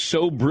Bateman was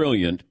so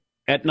brilliant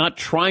at not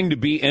trying to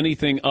be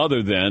anything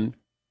other than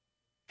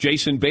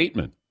Jason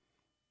Bateman.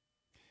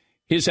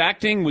 His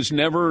acting was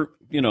never,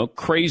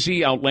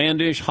 crazy,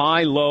 outlandish,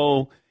 high,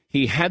 low.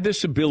 He had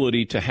this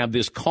ability to have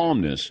this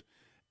calmness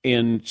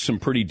in some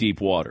pretty deep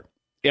water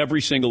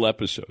every single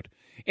episode.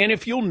 And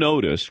if you'll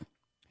notice,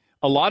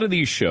 a lot of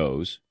these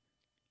shows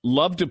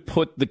love to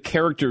put the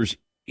characters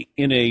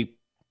in a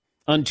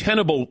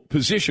untenable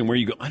position where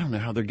you go, I don't know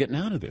how they're getting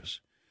out of this.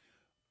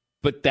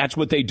 But that's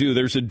what they do.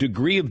 There's a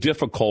degree of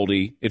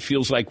difficulty, it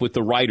feels like, with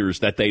the writers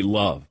that they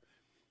love.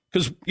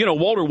 Because,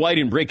 Walter White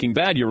in Breaking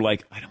Bad, you're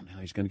like, I don't know how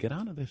he's going to get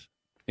out of this.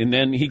 And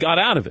then he got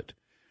out of it.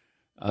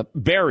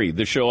 Barry,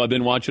 the show I've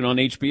been watching on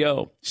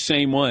HBO,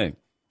 same way.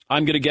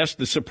 I'm going to guess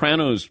The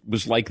Sopranos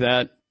was like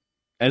that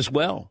as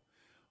well.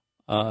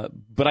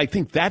 But I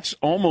think that's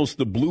almost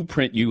the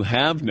blueprint you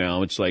have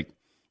now. It's like,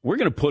 we're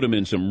going to put them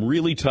in some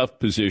really tough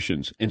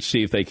positions and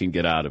see if they can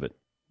get out of it.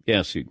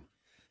 Yes, Eden.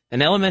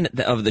 An element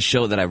of the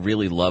show that I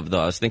really love, though,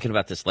 I was thinking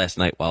about this last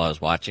night while I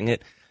was watching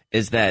it,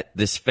 is that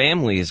this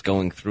family is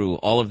going through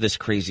all of this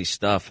crazy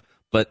stuff,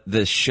 but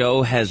the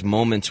show has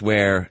moments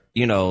where,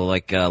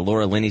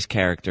 Laura Linney's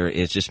character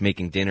is just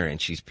making dinner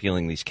and she's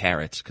peeling these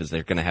carrots because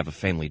they're going to have a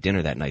family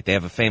dinner that night. They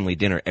have a family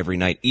dinner every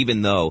night,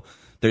 even though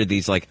they're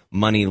these,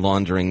 money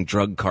laundering,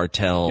 drug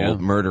cartel,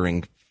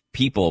 murdering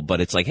people,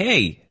 but it's like,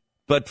 hey,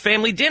 but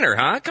family dinner,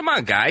 huh? Come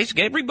on, guys.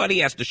 Everybody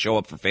has to show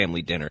up for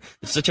family dinner.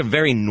 It's such a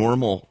very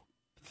normal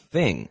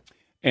thing.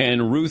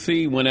 And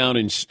Ruthie went out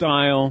in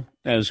style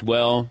as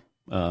well.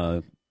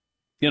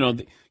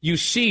 You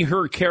see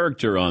her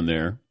character on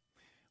there.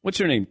 What's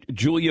her name?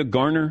 Julia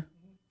Garner?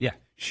 Yeah.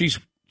 She's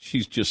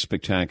just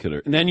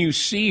spectacular. And then you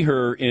see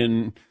her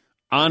in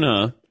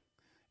Anna,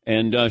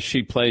 and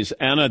she plays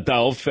Anna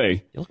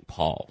Dalfe. You look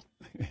Paul.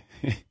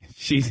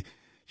 She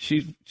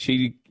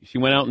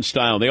went out in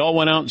style. They all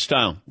went out in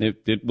style.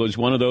 It was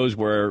one of those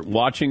where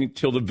watching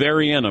till the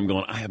very end, I'm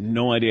going, I have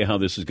no idea how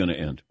this is going to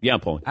end. Yeah,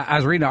 Paul. I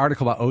was reading an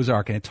article about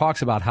Ozark, and it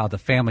talks about how the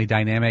family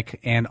dynamic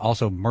and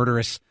also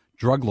murderous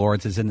drug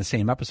lords is in the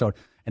same episode.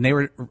 And they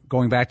were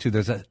going back to,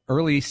 there's an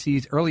early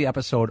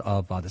episode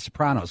of The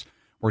Sopranos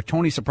where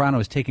Tony Soprano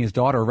is taking his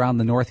daughter around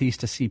the Northeast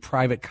to see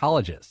private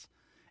colleges.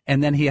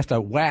 And then he has to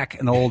whack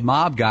an old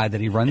mob guy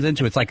that he runs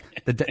into. It's like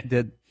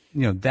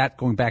that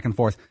going back and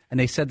forth. And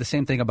they said the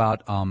same thing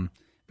about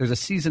there's a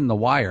season in The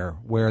Wire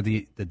where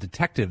the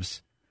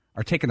detectives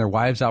are taking their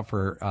wives out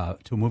to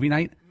a movie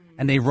night,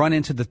 and they run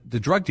into the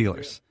drug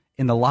dealers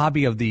in the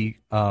lobby of the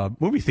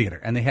movie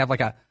theater, and they have like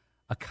a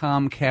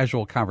calm,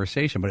 casual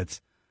conversation, but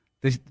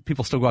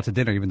people still go out to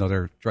dinner even though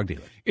they're drug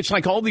dealers. It's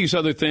like all these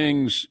other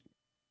things,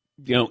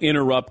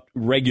 interrupt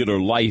regular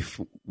life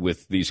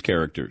with these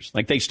characters.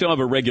 Like they still have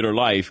a regular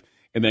life,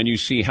 and then you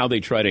see how they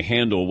try to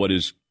handle what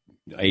is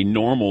a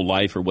normal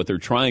life or what they're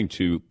trying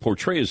to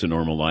portray as a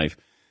normal life.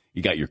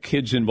 You got your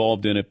kids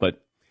involved in it,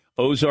 but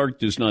Ozark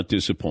does not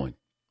disappoint.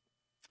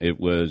 It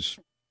was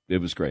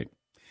great.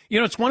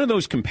 It's one of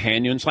those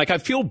companions. Like I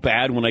feel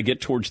bad when I get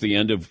towards the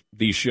end of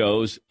these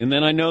shows, and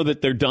then I know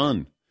that they're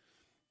done.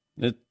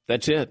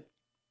 That's it.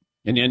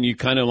 And then you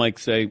kind of like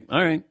say,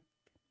 all right,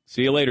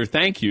 see you later.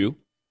 Thank you.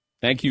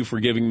 Thank you for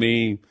giving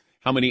me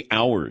how many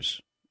hours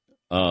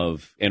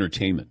of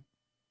entertainment.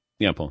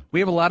 Yeah, Paul. We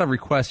have a lot of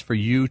requests for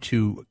you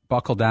to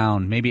buckle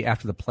down maybe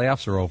after the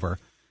playoffs are over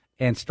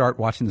and start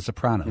watching The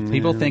Sopranos.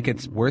 People think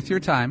it's worth your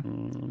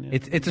time.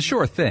 It's a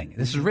sure thing.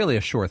 This is really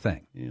a sure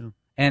thing. Yeah.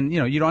 And,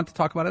 you don't have to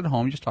talk about it at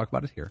home. You just talk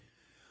about it here.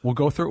 We'll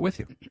go through it with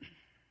you.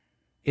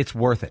 It's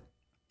worth it.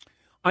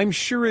 I'm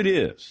sure it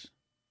is.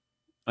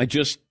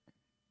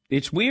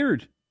 It's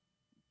weird.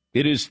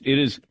 It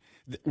is.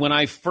 When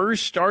I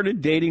first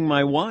started dating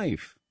my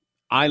wife,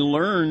 I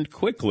learned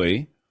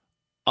quickly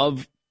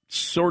of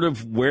sort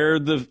of where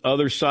the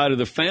other side of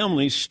the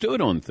family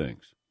stood on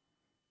things.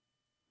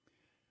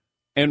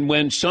 And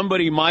when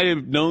somebody might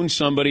have known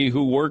somebody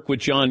who worked with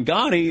John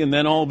Gotti, and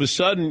then all of a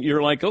sudden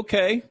you're like,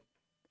 okay,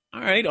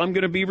 all right, I'm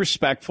going to be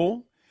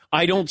respectful.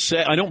 I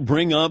don't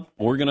bring up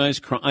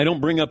organized crime. I don't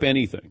bring up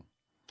anything.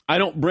 I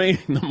don't bring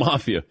the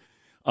mafia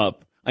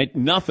up.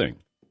 Nothing.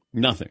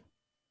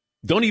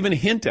 Don't even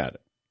hint at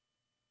it.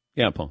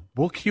 Yeah, Paul.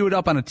 We'll cue it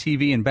up on a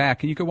TV and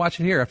back, and you can watch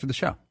it here after the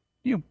show.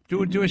 You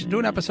do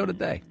an episode a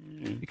day.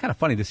 It's kind of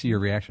funny to see your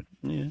reaction.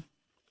 Yeah.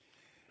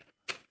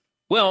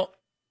 Well,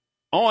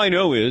 all I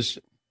know is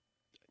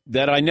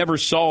that I never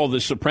saw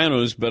The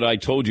Sopranos, but I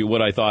told you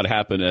what I thought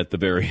happened at the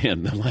very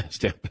end, the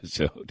last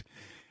episode.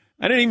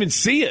 I didn't even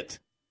see it.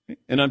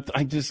 And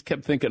I just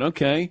kept thinking,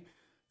 okay,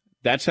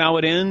 that's how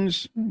it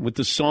ends with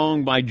the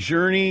song by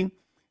Journey.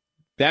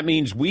 That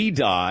means we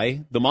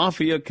die. The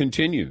mafia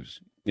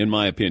continues, in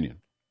my opinion.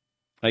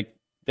 Like,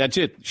 that's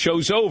it.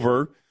 Show's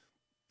over.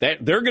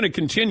 They're going to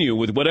continue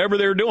with whatever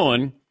they're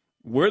doing.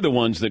 We're the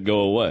ones that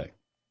go away.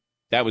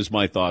 That was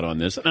my thought on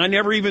this. And I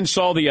never even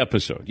saw the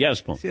episode. Yes,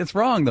 Paul. See, it's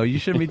wrong, though. You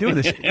shouldn't be doing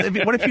this.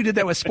 What if you did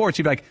that with sports?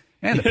 You'd be like,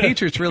 man, the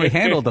Patriots really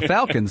handled the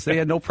Falcons. They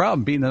had no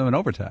problem beating them in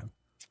overtime.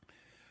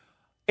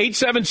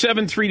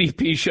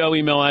 877-3DP Show.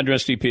 Email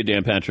address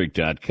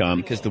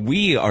dp@danpatrick.com. Because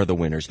we are the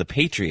winners. The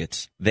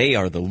Patriots, they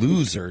are the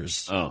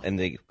losers. Oh. And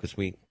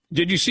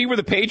Did you see where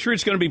the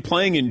Patriots going to be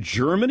playing in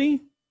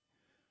Germany?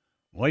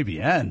 Muy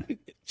bien.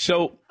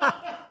 So,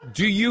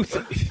 do you...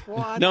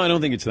 No, I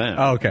don't think it's that.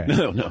 Oh, okay.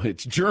 No,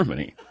 it's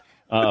Germany.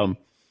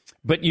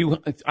 But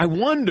I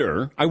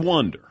wonder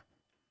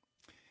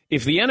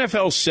if the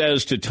NFL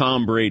says to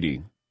Tom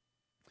Brady,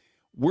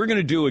 we're going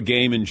to do a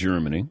game in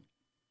Germany,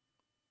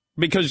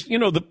 because,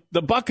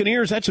 the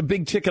Buccaneers, that's a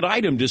big ticket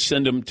item to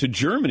send them to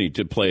Germany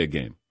to play a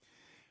game.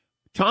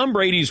 Tom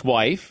Brady's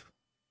wife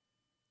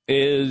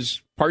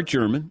is part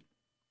German,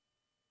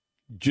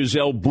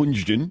 Giselle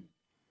Bundchen.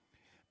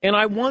 And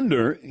I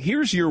wonder,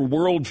 here's your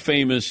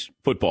world-famous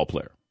football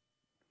player.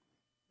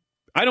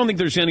 I don't think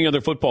there's any other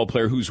football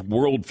player who's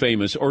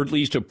world-famous, or at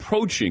least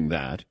approaching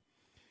that.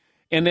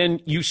 And then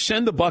you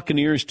send the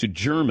Buccaneers to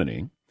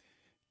Germany.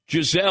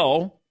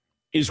 Giselle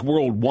is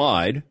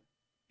worldwide.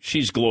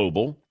 She's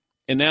global.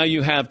 And now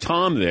you have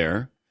Tom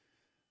there.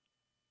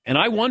 And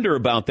I wonder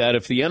about that,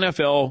 if the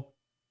NFL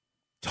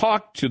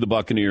talked to the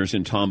Buccaneers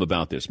and Tom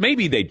about this.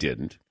 Maybe they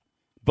didn't.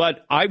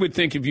 But I would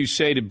think if you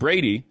say to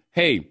Brady,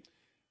 hey,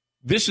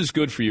 this is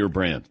good for your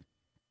brand.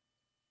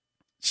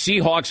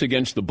 Seahawks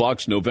against the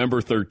Bucs,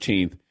 November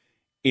 13th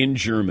in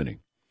Germany.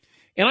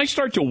 And I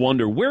start to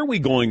wonder, where are we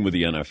going with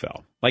the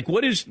NFL? Like,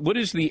 what is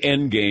the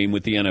end game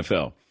with the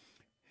NFL?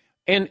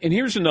 And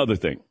here's another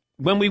thing.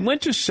 When we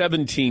went to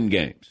 17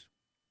 games,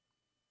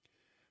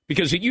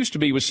 because it used to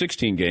be with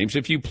 16 games,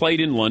 if you played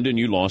in London,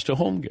 you lost a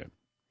home game.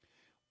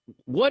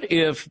 What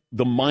if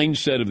the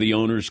mindset of the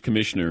owner's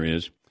commissioner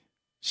is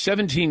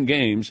 17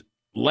 games,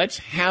 let's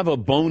have a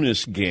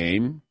bonus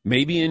game,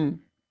 maybe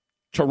in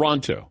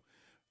Toronto.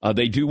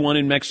 They do one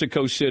in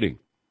Mexico City.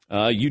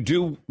 You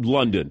do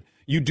London.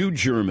 You do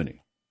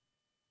Germany.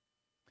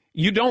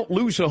 You don't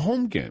lose a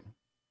home game.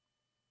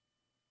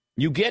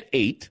 You get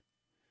 8,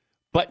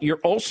 but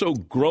you're also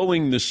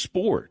growing the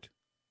sport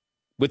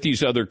with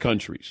these other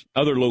countries,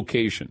 other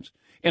locations.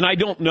 And I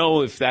don't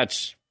know if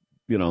that's,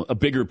 a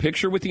bigger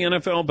picture with the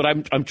NFL, but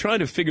I'm trying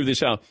to figure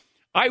this out.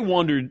 I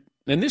wondered,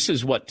 and this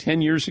is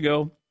 10 years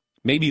ago,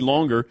 maybe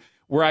longer,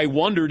 where I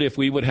wondered if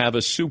we would have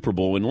a Super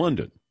Bowl in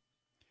London.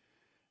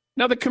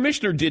 Now, the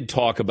commissioner did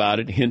talk about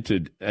it,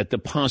 hinted at the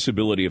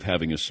possibility of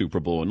having a Super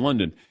Bowl in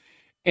London.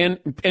 And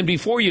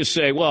before you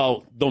say,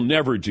 well, they'll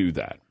never do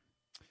that.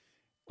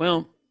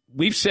 Well,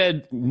 we've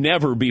said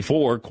never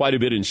before quite a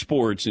bit in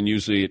sports, and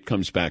usually it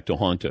comes back to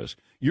haunt us.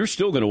 You're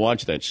still going to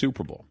watch that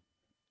Super Bowl.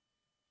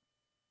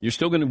 You're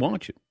still going to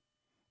watch it.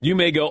 You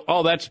may go,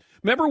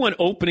 remember when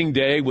opening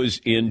day was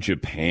in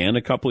Japan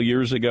a couple of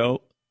years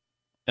ago?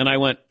 And I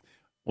went,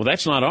 well,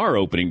 that's not our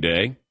opening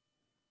day.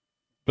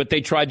 But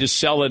they tried to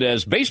sell it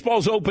as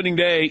baseball's opening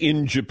day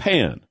in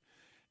Japan.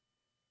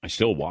 I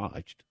still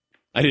watched.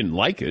 I didn't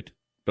like it,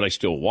 but I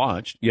still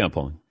watched. Yeah,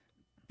 Paul.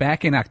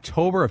 Back in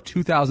October of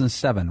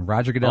 2007,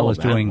 Roger Goodell was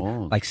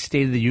doing like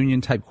State of the Union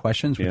type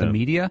questions with the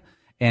media.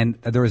 And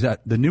there was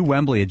the new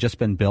Wembley had just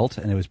been built,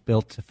 and it was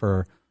built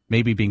for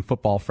maybe being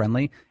football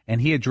friendly.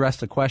 And he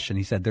addressed a question.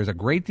 He said, there's a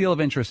great deal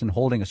of interest in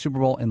holding a Super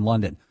Bowl in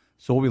London.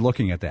 So we'll be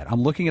looking at that.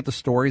 I'm looking at the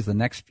stories the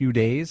next few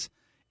days.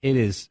 It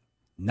is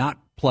not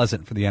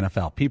pleasant for the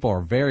NFL. People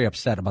are very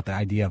upset about the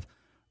idea of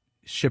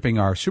shipping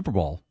our Super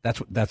Bowl.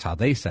 That's how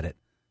they said it,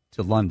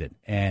 to London.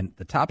 And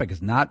the topic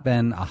has not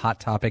been a hot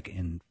topic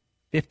in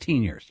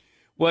 15 years.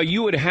 Well,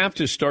 you would have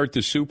to start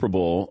the Super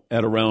Bowl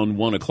at around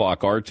 1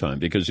 o'clock our time,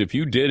 because if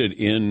you did it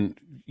in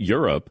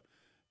Europe,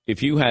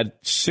 if you had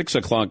 6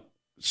 o'clock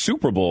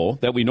Super Bowl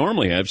that we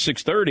normally have,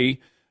 6:30,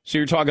 so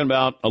you're talking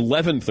about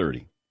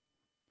 11:30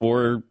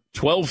 or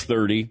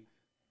 12:30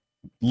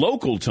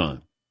 local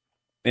time.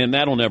 And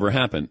that'll never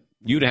happen.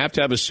 You'd have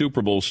to have a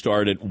Super Bowl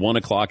start at 1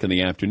 o'clock in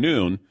the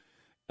afternoon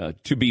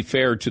to be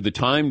fair to the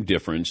time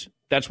difference.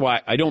 That's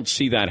why I don't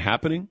see that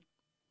happening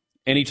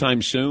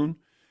anytime soon.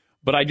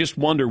 But I just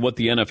wonder what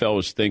the NFL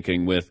is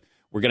thinking with,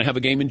 we're going to have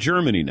a game in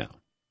Germany now.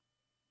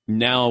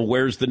 Now,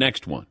 where's the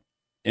next one?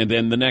 And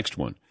then the next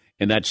one.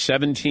 And that's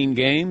 17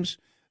 games.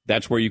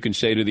 That's where you can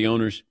say to the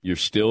owners, you're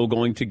still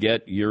going to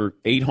get your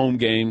 8 home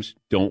games.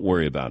 Don't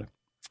worry about it.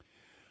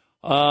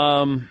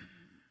 I'm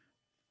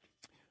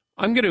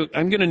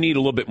gonna need a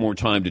little bit more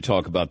time to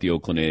talk about the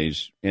Oakland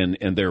A's and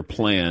their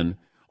plan.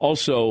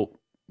 Also,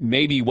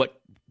 maybe what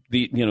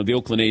the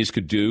Oakland A's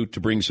could do to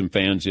bring some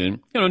fans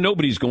in.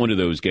 Nobody's going to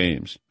those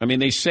games. I mean,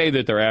 they say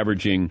that they're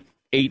averaging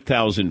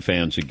 8,000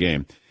 fans a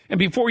game. And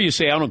before you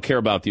say, I don't care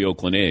about the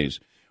Oakland A's,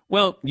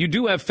 well, you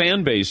do have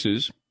fan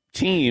bases,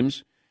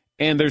 teams,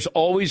 and there's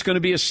always going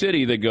to be a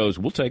city that goes,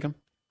 we'll take them.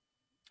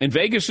 And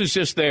Vegas is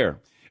just there.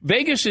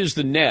 Vegas is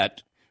the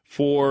net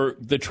for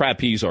the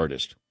trapeze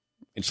artist.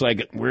 It's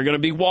like, we're going to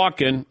be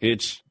walking.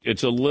 It's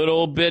a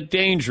little bit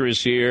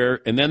dangerous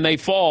here. And then they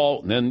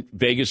fall. And then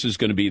Vegas is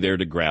going to be there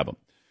to grab them.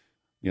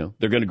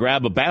 They're going to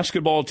grab a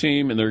basketball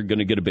team and they're going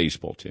to get a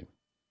baseball team.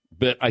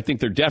 But I think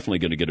they're definitely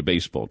going to get a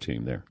baseball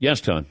team there.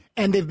 Yes, Tom?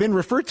 And they've been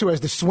referred to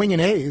as the swinging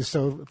A's.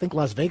 So I think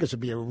Las Vegas would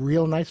be a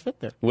real nice fit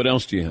there. What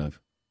else do you have?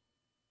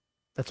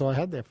 That's all I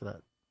had there for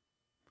that.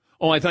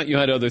 Oh, I thought you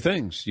had other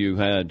things. You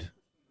had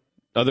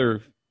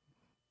other...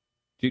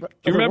 Do you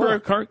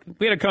remember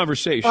we had a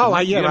conversation? Oh,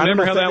 yeah. You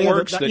remember how that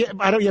works?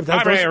 I don't.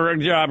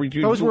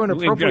 Those weren't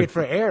appropriate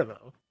for air,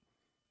 though.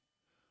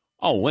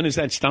 Oh, when has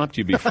that stopped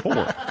you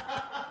before?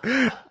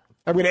 I'm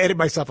going to edit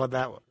myself on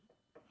that one.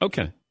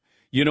 Okay.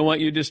 You know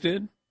what you just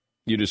did?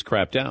 You just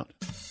crapped out.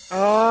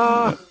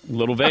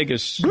 Little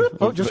Vegas.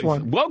 Oh, just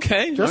one.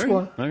 Okay. Just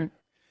one. All right.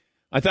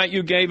 I thought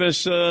you gave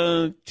us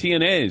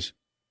TNAs.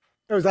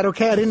 Oh, is that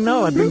okay? I didn't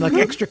know. I've been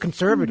extra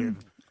conservative.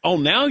 Oh,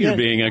 now you're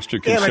being extra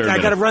conservative. Yeah,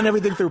 I got to run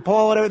everything through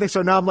Paul and everything.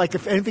 So now I'm like,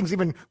 if anything's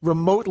even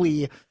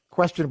remotely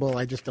questionable,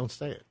 I just don't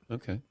say it.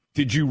 Okay.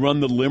 Did you run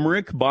the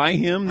limerick by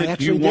him that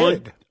you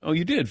want? Did. Oh,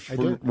 you did?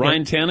 For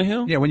Ryan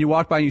Tannehill? Yeah, when you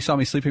walked by and you saw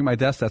me sleeping at my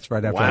desk, that's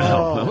right after I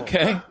Wow.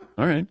 Okay.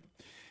 All right.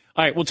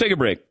 All right, we'll take a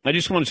break. I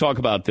just want to talk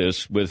about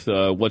this with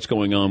what's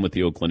going on with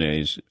the Oakland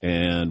A's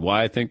and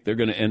why I think they're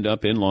going to end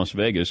up in Las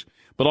Vegas,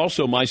 but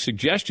also my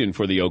suggestion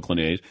for the Oakland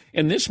A's.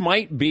 And this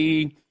might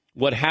be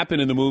what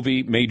happened in the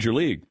movie Major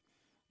League.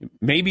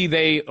 Maybe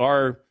they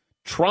are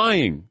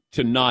trying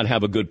to not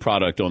have a good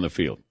product on the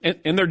field.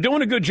 And they're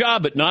doing a good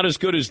job, but not as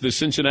good as the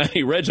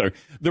Cincinnati Reds are.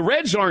 The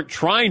Reds aren't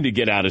trying to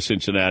get out of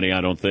Cincinnati,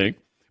 I don't think.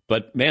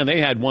 But, man, they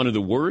had one of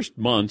the worst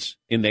months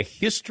in the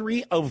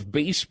history of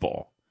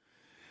baseball.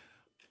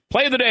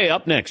 Play of the day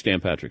up next, Dan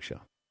Patrick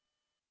Show.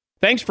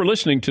 Thanks for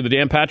listening to the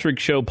Dan Patrick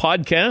Show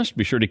podcast.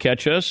 Be sure to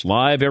catch us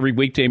live every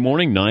weekday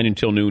morning, 9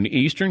 until noon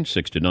Eastern,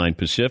 6 to 9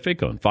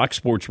 Pacific on Fox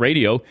Sports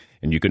Radio.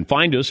 And you can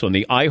find us on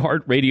the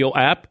iHeartRadio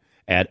app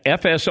at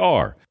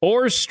FSR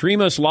or stream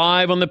us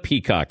live on the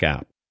Peacock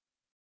app.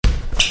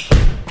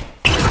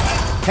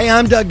 Hey,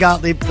 I'm Doug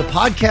Gottlieb. The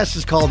podcast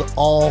is called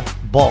All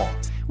Ball.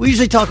 We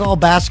usually talk all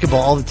basketball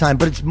all the time,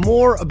 but it's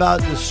more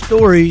about the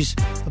stories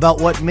about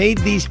what made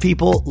these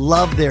people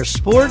love their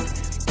sport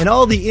and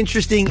all the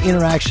interesting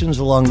interactions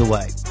along the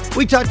way.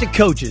 We talk to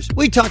coaches.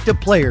 We talk to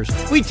players.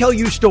 We tell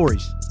you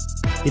stories.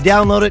 You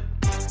download it.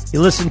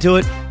 You listen to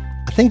it.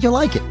 I think you'll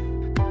like it.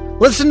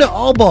 Listen to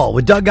All Ball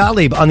with Doug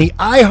Gottlieb on the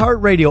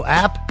iHeartRadio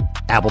app,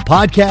 Apple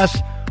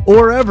Podcasts, or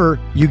wherever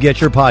you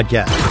get your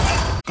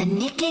podcasts. The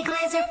Nikki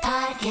Glaser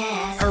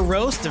Podcast. Our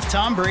roast of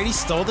Tom Brady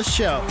stole the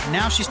show.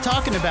 Now she's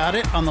talking about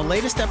it on the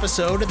latest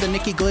episode of the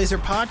Nikki Glaser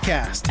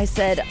podcast. I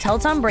said, tell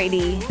Tom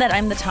Brady that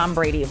I'm the Tom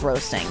Brady of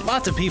roasting.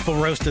 Lots of people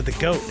roasted the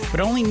GOAT, but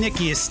only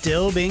Nikki is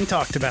still being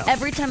talked about.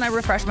 Every time I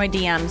refresh my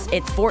DMs,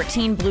 it's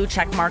 14 blue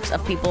check marks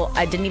of people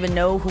I didn't even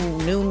know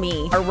who knew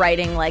me are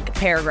writing like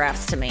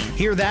paragraphs to me.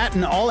 Hear that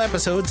in all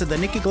episodes of the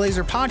Nikki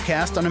Glaser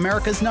podcast on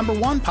America's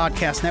 #1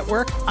 podcast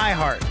network,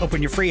 iHeart.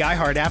 Open your free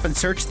iHeart app and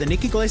search the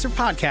Nikki Glaser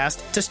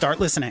podcast to start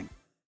listening.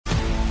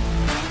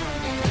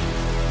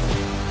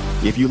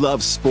 If you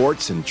love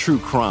sports and true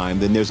crime,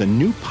 then there's a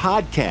new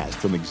podcast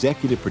from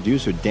executive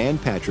producer Dan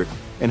Patrick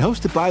and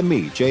hosted by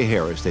me, Jay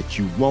Harris, that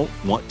you won't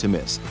want to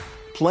miss.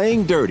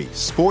 Playing Dirty: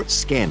 Sports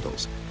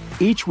Scandals.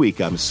 Each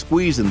week, I'm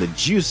squeezing the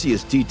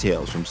juiciest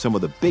details from some of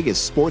the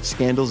biggest sports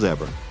scandals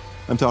ever.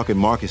 I'm talking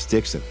Marcus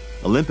Dixon,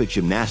 Olympic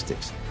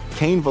gymnastics,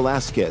 Cain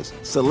Velasquez,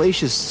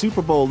 salacious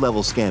Super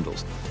Bowl-level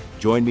scandals.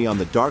 Join me on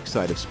the dark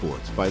side of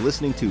sports by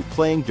listening to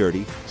Playing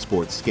Dirty: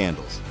 Sports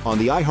Scandals on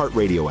the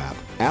iHeartRadio app,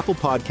 Apple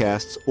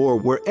Podcasts, or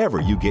wherever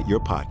you get your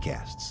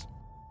podcasts.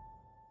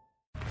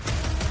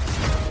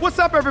 What's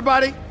up,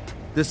 everybody?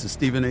 This is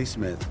Stephen A.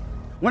 Smith.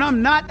 When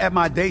I'm not at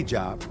my day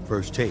job,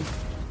 First Take,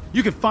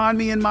 you can find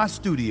me in my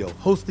studio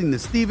hosting the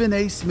Stephen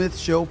A. Smith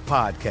Show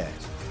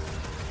podcast.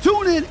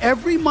 Tune in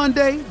every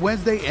Monday,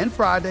 Wednesday, and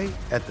Friday,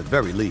 at the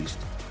very least,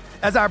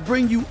 as I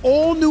bring you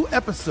all new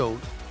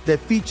episodes that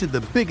feature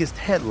the biggest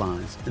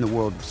headlines in the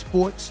world of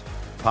sports,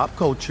 pop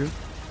culture,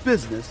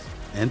 business,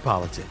 and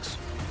politics.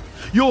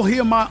 You'll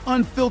hear my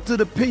unfiltered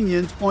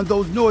opinions on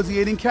those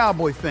nauseating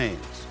Cowboy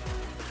fans,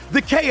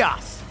 the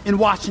chaos in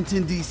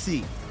Washington,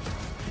 D.C.,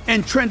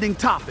 and trending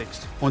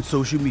topics on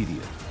social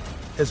media,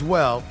 as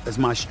well as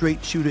my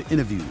straight shooter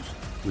interviews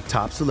with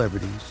top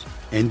celebrities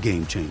and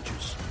game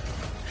changers.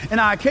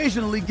 And I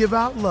occasionally give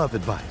out love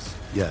advice.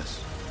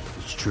 Yes,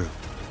 it's true.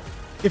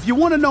 If you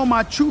want to know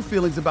my true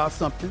feelings about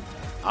something,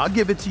 I'll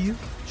give it to you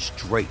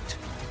straight.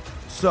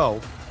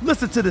 So,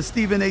 listen to the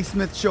Stephen A.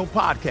 Smith Show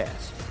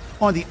podcast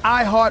on the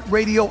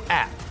iHeartRadio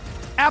app,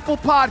 Apple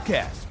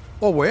Podcasts,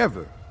 or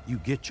wherever you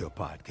get your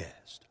podcast.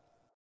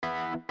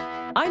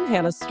 I'm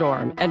Hannah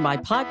Storm, and my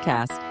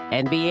podcast,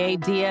 NBA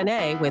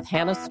DNA with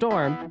Hannah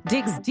Storm,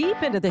 digs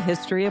deep into the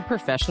history of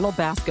professional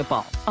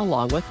basketball,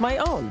 along with my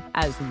own,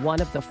 as one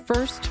of the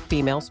first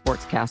female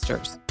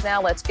sportscasters.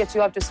 Now let's get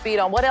you up to speed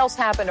on what else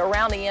happened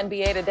around the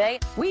NBA today.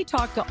 We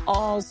talked to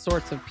all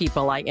sorts of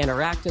people I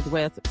interacted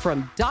with,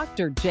 from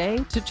Dr.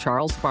 J to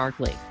Charles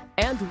Barkley,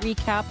 and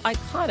recap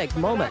iconic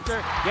moments.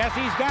 Yes,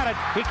 he's got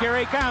it. Here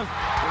he comes.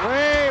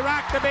 Way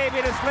rock the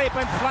baby to sleep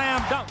and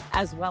slam dunk.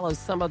 As well as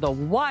some of the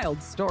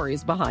wild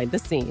stories behind the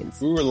scenes.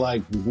 We were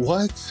like,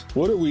 what?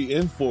 What are we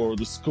in for?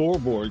 The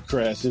scoreboard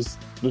crashes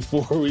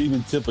before we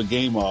even tip a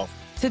game off.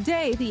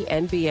 Today, the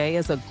NBA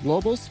is a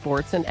global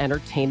sports and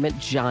entertainment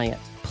giant.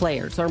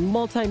 Players are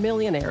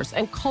multimillionaires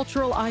and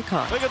cultural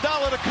icons.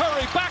 Iguodala to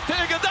Curry, back to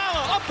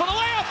Iguodala, up for the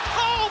layup.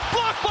 Oh,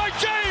 blocked by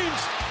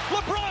James.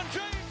 LeBron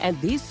James. And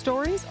these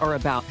stories are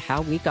about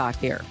how we got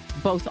here,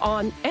 both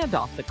on and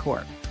off the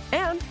court.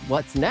 And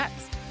what's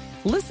next?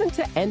 Listen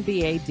to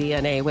NBA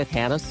DNA with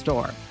Hannah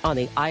Storm on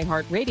the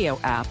iHeartRadio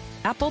app,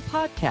 Apple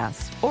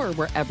Podcasts, or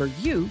wherever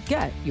you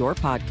get your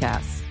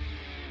podcasts.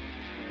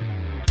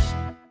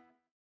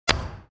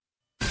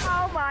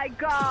 Oh my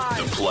God.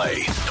 The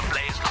play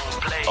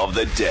of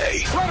the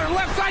day. Runner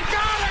left side,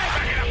 got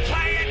it! They're going to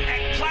play it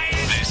and play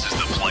it. This is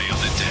the play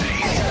of the day.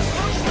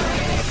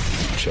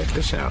 Check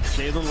this out.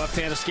 Jalen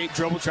left-hand escape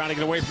dribble, trying to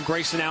get away from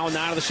Grayson Allen,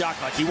 out of the shot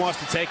clock. He wants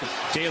to take him.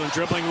 Jalen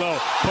dribbling low,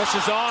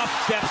 pushes off,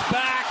 steps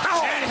back,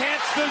 and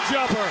hits the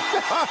jumper.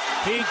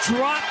 He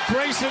dropped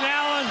Grayson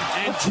Allen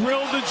and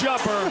drilled the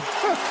jumper.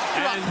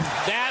 And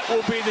that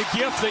will be the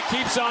gift that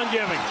keeps on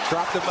giving.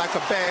 Dropped it like a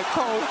bad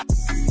cold.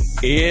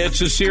 It's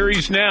a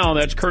series now.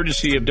 That's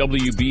courtesy of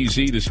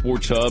WBZ, the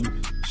Sports Hub,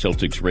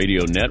 Celtics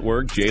Radio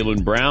Network.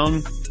 Jaylen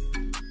Brown,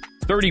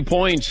 30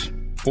 points.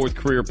 Fourth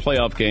career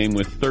playoff game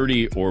with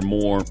 30 or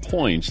more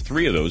points.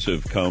 3 of those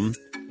have come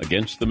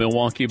against the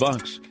Milwaukee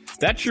Bucks.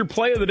 That's your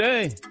play of the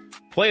day.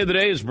 Play of the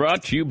day is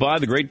brought to you by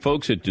the great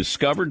folks at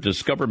Discover.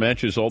 Discover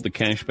matches all the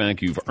cash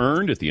back you've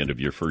earned at the end of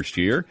your first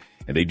year,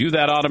 and they do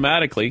that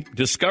automatically.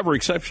 Discover,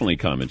 exceptionally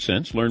common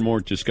sense. Learn more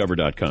at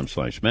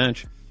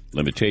discover.com/match.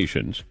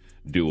 Limitations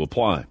do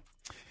apply.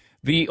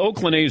 The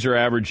Oakland A's are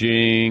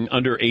averaging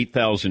under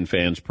 8,000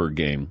 fans per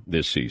game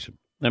this season.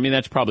 I mean,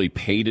 that's probably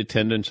paid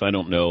attendance. I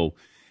don't know.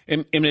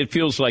 And it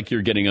feels like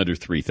you're getting under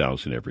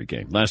 3,000 every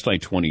game. Last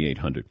night,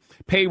 2,800.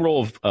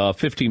 Payroll of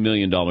 $50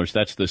 million.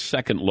 That's the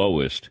second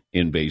lowest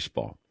in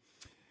baseball.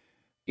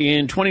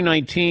 In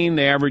 2019,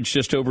 they averaged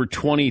just over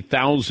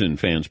 20,000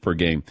 fans per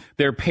game.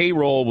 Their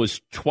payroll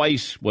was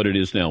twice what it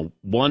is now,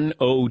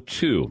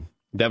 102.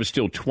 That was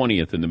still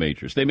 20th in the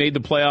majors. They made the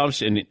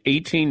playoffs in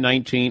 18,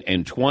 19,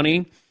 and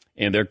 20,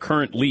 and their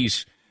current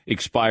lease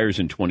expires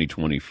in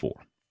 2024.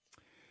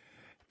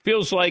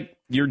 Feels like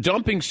you're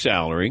dumping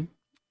salary.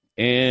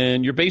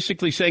 And you're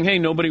basically saying, hey,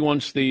 nobody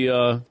wants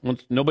to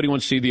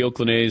see the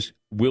Oakland A's.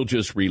 We'll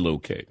just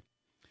relocate.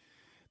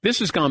 This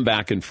has gone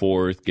back and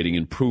forth, getting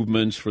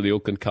improvements for the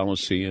Oakland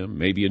Coliseum,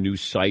 maybe a new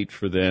site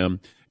for them.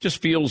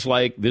 Just feels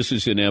like this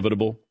is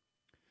inevitable.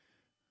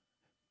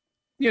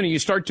 You know, you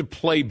start to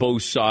play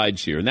both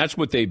sides here, and that's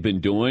what they've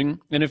been doing,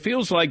 and it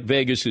feels like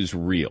Vegas is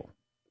real.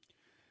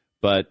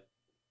 But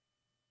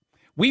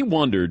we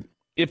wondered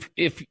if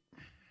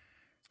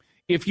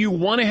you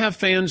want to have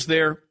fans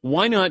there,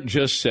 why not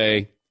just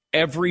say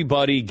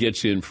everybody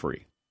gets in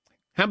free?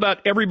 How about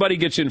everybody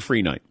gets in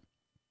free night?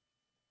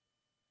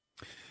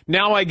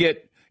 Now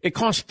it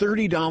costs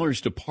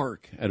 $30 to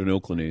park at an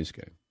Oakland A's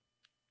game.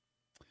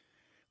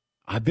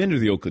 I've been to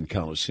the Oakland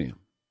Coliseum.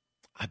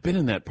 I've been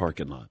in that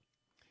parking lot.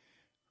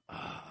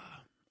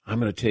 I'm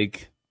going to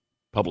take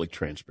public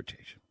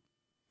transportation.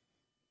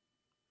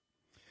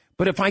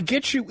 But if I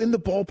get you in the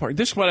ballpark,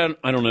 this is what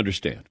I don't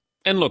understand.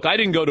 And look, I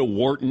didn't go to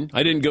Wharton.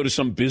 I didn't go to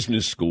some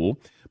business school.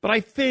 But I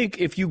think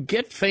if you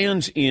get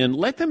fans in,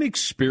 let them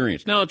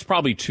experience. Now, it's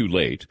probably too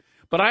late.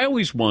 But I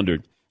always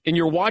wondered, and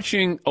you're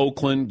watching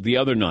Oakland the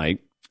other night,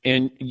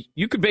 and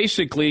you could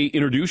basically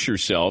introduce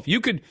yourself. You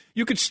could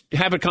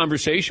have a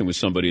conversation with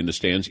somebody in the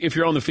stands if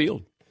you're on the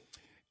field.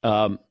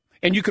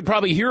 And you could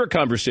probably hear a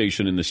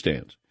conversation in the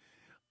stands.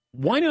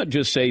 Why not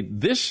just say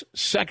this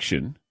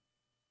section,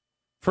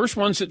 first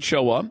ones that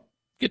show up,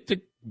 get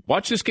to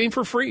watch this game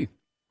for free?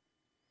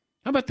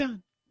 How about that?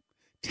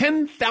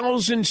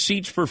 10,000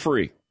 seats for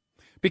free.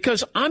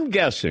 Because I'm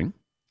guessing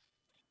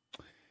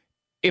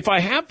if I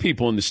have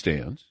people in the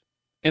stands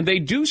and they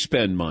do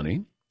spend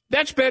money,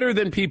 that's better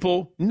than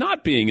people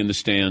not being in the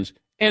stands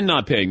and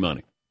not paying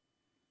money.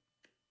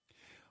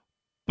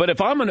 But if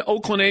I'm an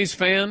Oakland A's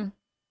fan,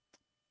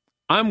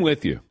 I'm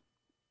with you.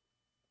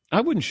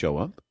 I wouldn't show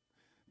up.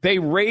 They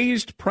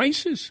raised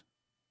prices.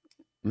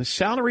 And the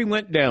salary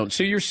went down.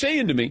 So you're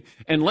saying to me,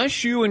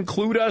 unless you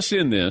include us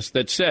in this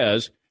that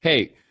says,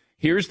 hey,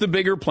 here's the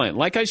bigger plan.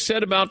 Like I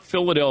said about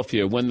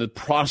Philadelphia when the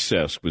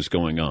process was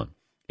going on.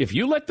 If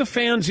you let the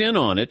fans in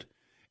on it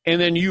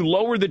and then you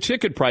lower the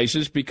ticket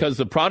prices because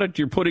the product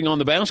you're putting on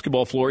the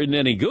basketball floor isn't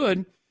any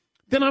good,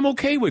 then I'm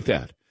okay with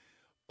that.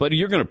 But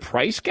you're going to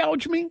price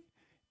gouge me?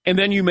 And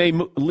then you may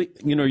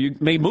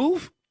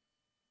move?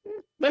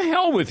 The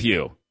hell with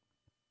you.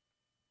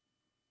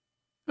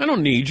 I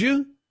don't need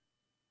you.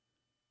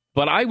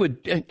 But I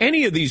would,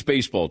 any of these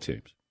baseball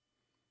teams,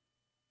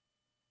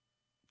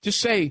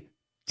 just say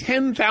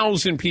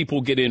 10,000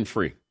 people get in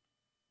free.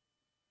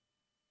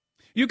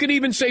 You could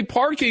even say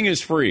parking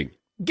is free.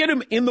 Get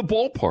them in the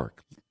ballpark.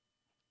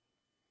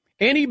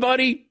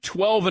 Anybody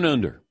 12 and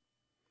under.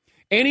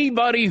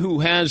 Anybody who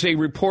has a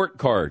report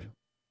card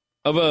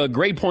of a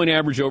grade point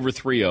average over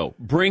 3.0,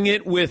 bring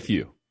it with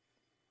you.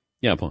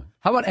 Yeah, Paul.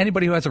 How about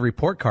anybody who has a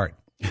report card?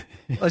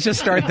 Let's just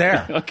start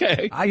there.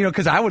 Okay.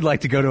 Because I would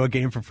like to go to a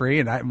game for free,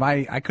 and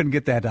I couldn't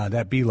get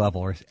that B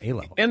level or A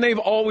level. And they've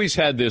always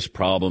had this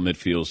problem, it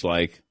feels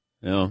like.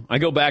 I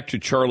go back to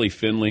Charlie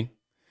Finley,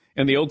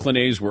 and the Oakland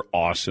A's were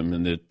awesome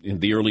in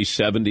the early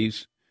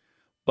 70s.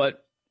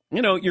 But,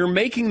 you're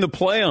making the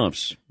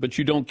playoffs, but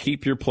you don't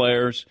keep your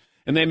players.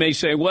 And they may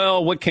say,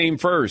 well, what came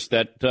first?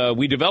 That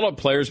we develop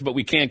players, but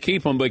we can't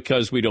keep them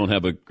because we don't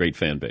have a great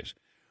fan base.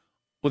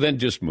 Well, then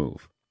just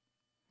move.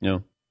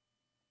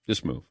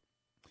 Just move.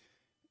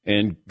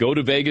 And go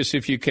to Vegas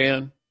if you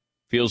can.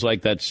 Feels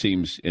like that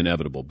seems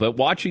inevitable. But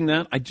watching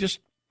that,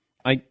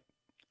 I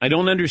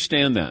don't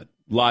understand that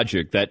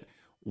logic that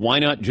why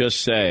not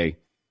just say,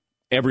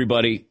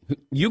 everybody,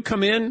 you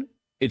come in,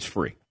 it's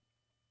free.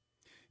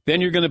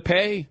 Then you're going to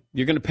pay.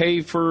 You're going to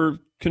pay for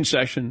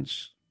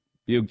concessions.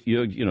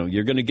 You're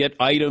going to get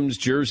items,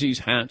 jerseys,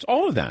 hats,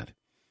 all of that.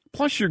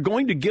 Plus, you're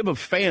going to give a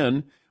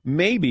fan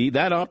maybe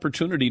that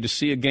opportunity to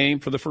see a game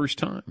for the first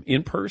time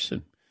in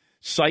person.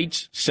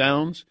 Sights,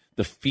 sounds,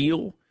 the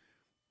feel,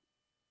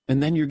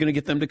 and then you're going to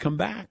get them to come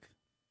back.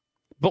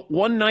 But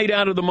one night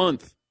out of the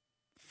month,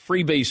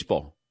 free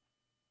baseball.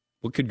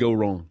 What could go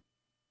wrong?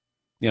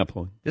 Yeah,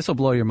 Paul. This will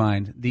blow your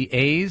mind. The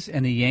A's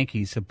and the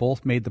Yankees have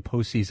both made the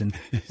postseason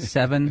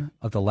 7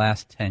 of the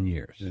last 10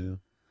 years. Yeah.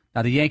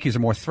 Now, the Yankees are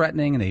more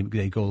threatening, and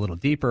they go a little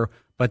deeper,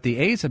 but the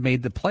A's have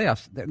made the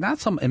playoffs. They're not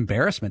some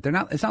embarrassment.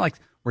 It's not like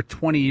we're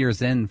 20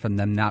 years in from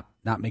them not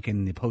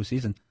making the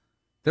postseason.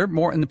 They're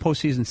more in the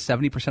postseason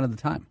 70% of the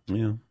time.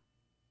 Yeah.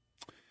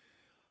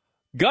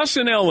 Gus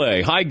in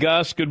L.A. Hi,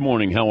 Gus. Good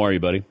morning. How are you,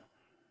 buddy?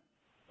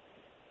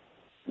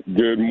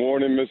 Good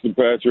morning, Mr.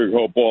 Patrick.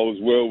 Hope all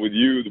is well with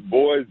you, the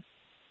boys.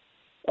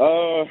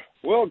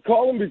 Well,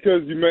 calling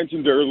because you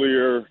mentioned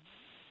earlier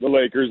the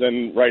Lakers,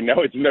 and right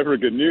now it's never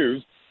good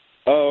news.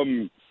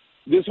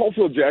 This whole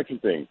Phil Jackson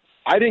thing,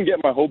 I didn't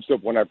get my hopes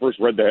up when I first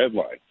read the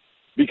headline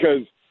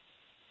because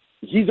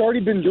he's already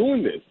been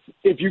doing this.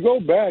 If you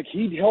go back,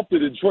 he helped the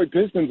Detroit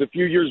Pistons a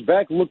few years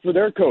back look for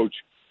their coach.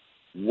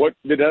 What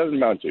did that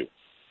amount to?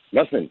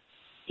 Nothing.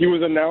 He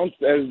was announced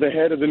as the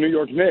head of the New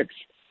York Knicks.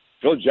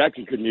 Phil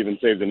Jackson couldn't even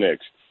save the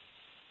Knicks.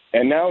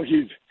 And now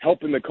he's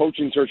helping the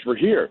coaching search for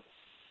here.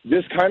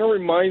 This kind of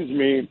reminds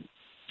me,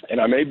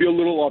 and I may be a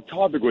little off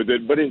topic with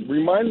it, but it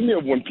reminds me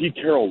of when Pete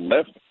Carroll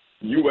left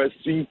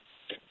USC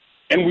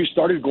And we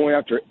started going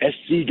after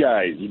SC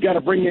guys. You got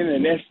to bring in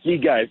an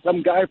SC guy,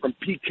 some guy from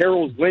Pete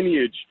Carroll's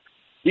lineage.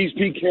 He's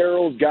Pete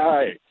Carroll's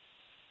guy.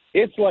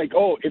 It's like,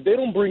 oh, if they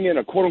don't bring in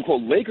a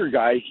quote-unquote Laker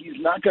guy, he's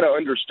not going to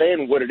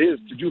understand what it is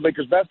to do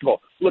Lakers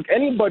basketball. Look,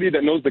 anybody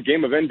that knows the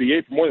game of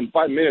NBA for more than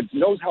 5 minutes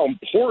knows how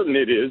important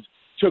it is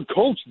to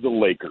coach the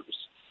Lakers,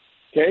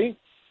 okay?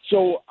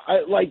 So,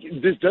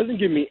 this doesn't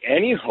give me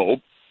any hope,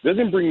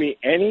 doesn't bring me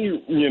any,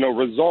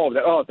 resolve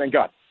that, oh, thank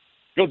God,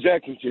 Phil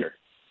Jackson's here.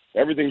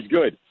 Everything's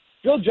good.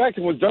 Phil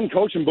Jackson was done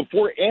coaching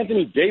before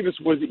Anthony Davis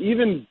was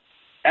even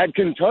at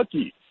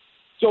Kentucky.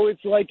 So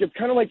it's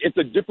kind of like it's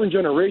a different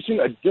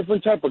generation, a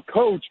different type of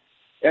coach.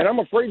 And I'm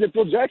afraid that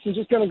Phil Jackson's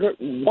just going to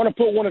want to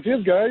put one of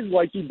his guys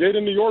like he did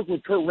in New York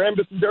with Kurt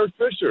Rambis and Derek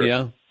Fisher.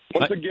 Yeah.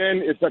 Once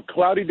again, it's a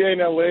cloudy day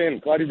in L.A. and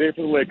a cloudy day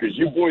for the Lakers.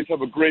 You boys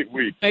have a great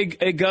week. Hey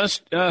Gus,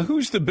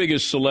 who's the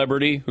biggest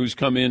celebrity who's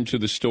come into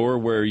the store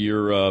where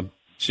you're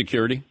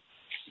security?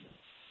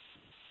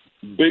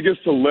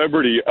 Biggest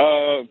celebrity?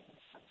 All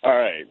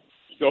right.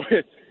 So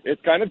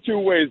it's kind of two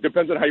ways.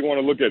 Depends on how you want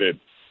to look at it.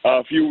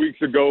 A few weeks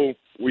ago,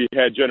 we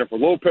had Jennifer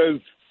Lopez.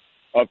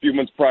 A few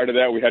months prior to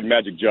that, we had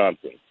Magic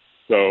Johnson.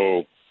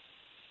 So,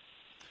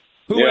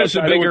 who has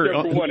a bigger?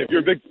 If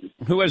you're big,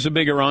 who has a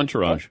bigger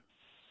entourage?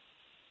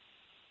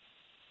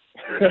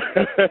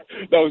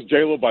 That was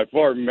J-Lo by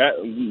far.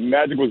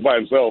 Magic was by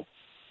himself.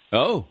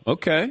 Oh,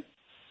 okay,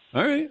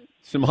 all right.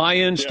 Some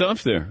high-end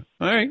stuff there.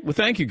 All right. Well,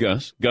 thank you,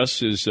 Gus.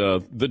 Gus is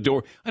the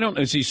door. I don't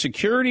know. Is he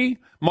security?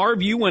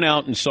 Marv, you went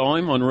out and saw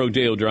him on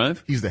Rodeo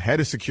Drive. He's the head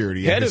of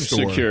security. Head of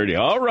security.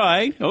 All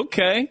right.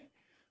 Okay.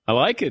 I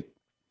like it.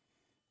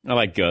 I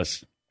like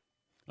Gus.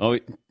 Oh,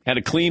 he had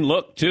a clean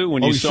look, too,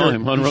 when you saw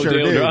him on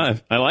Rodeo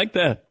Drive. I like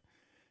that.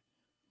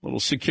 Little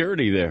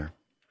security there.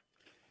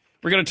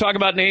 We're going to talk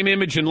about name,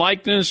 image, and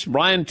likeness.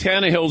 Ryan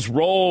Tannehill's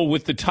role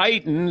with the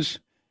Titans.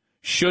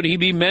 Should he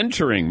be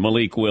mentoring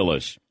Malik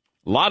Willis?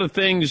 A lot of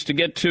things to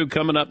get to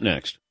coming up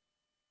next.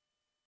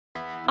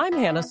 I'm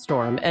Hannah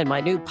Storm, and my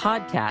new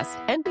podcast,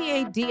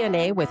 NBA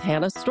DNA with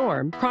Hannah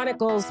Storm,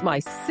 chronicles my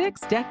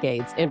 6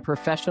 decades in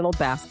professional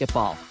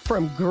basketball.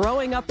 From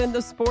growing up in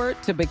the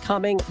sport to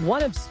becoming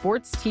one of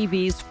sports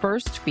TV's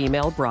first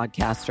female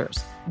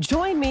broadcasters.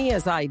 Join me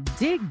as I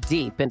dig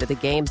deep into the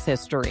game's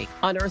history,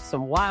 unearth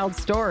some wild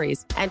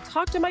stories, and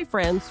talk to my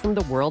friends from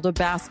the world of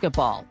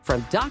basketball,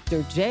 from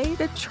Dr. J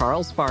to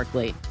Charles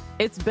Barkley.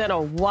 It's been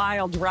a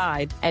wild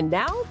ride, and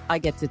now I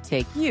get to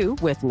take you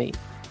with me.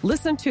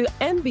 Listen to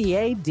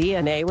NBA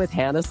DNA with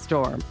Hannah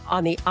Storm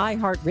on the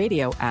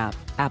iHeartRadio app,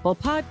 Apple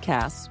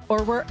Podcasts,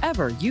 or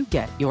wherever you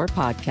get your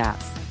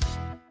podcasts.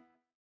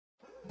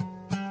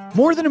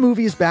 More Than a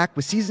Movie is back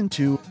with Season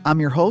 2.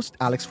 I'm your host,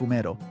 Alex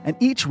Fumero, and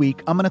each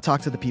week I'm going to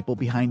talk to the people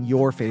behind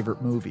your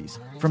favorite movies.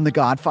 From The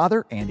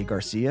Godfather, Andy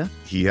Garcia.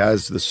 He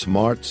has the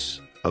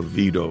smarts of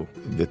Vito,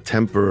 the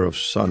temper of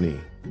Sonny,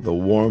 the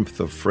warmth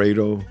of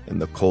Fredo,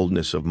 and the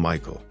coldness of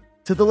Michael.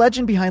 To the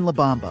legend behind La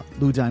Bamba,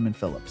 Lou Diamond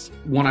Phillips.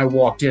 When I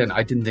walked in,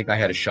 I didn't think I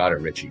had a shot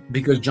at Richie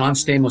because John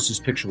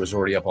Stamos' picture was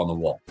already up on the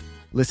wall.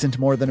 Listen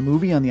to More Than a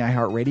Movie on the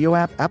iHeartRadio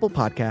app, Apple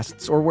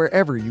Podcasts, or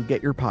wherever you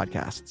get your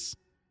podcasts.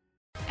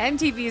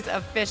 MTV's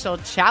official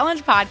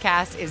Challenge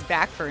podcast is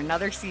back for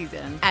another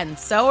season. And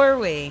so are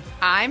we.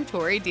 I'm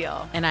Tori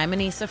Deal. And I'm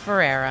Anissa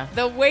Ferreira.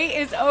 The wait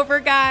is over,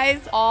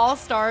 guys. All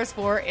Stars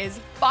 4 is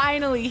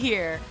finally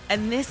here.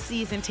 And this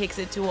season takes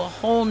it to a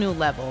whole new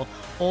level.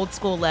 Old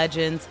school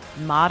legends,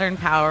 modern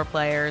power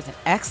players, and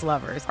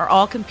ex-lovers are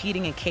all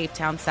competing in Cape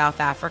Town, South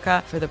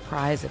Africa for the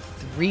prize of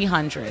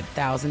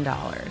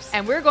 $300,000.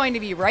 And we're going to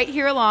be right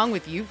here along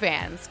with you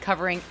fans,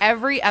 covering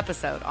every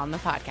episode on the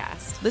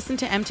podcast. Listen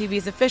to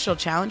MTV's official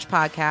Challenge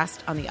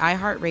podcast on the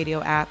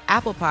iHeartRadio app,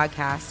 Apple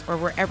Podcasts, or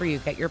wherever you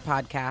get your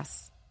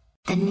podcasts.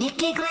 The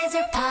Nikki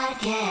Glaser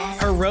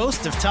Podcast. Her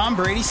roast of Tom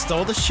Brady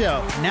stole the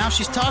show. Now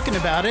she's talking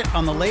about it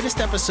on the latest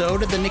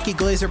episode of the Nikki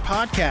Glaser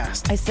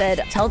Podcast. I said,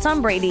 tell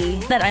Tom Brady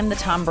that I'm the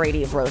Tom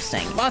Brady of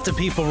roasting. Lots of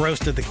people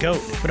roasted the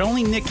GOAT, but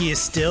only Nikki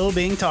is still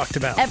being talked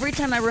about. Every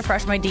time I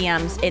refresh my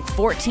DMs, it's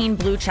 14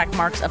 blue check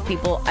marks of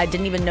people I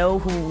didn't even know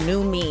who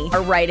knew me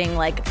are writing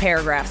like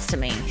paragraphs to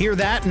me. Hear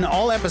that in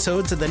all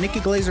episodes of the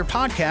Nikki Glaser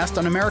Podcast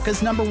on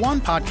America's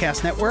 #1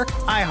 podcast network,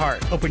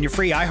 iHeart. Open your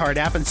free iHeart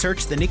app and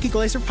search the Nikki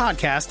Glaser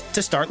Podcast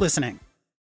to start listening.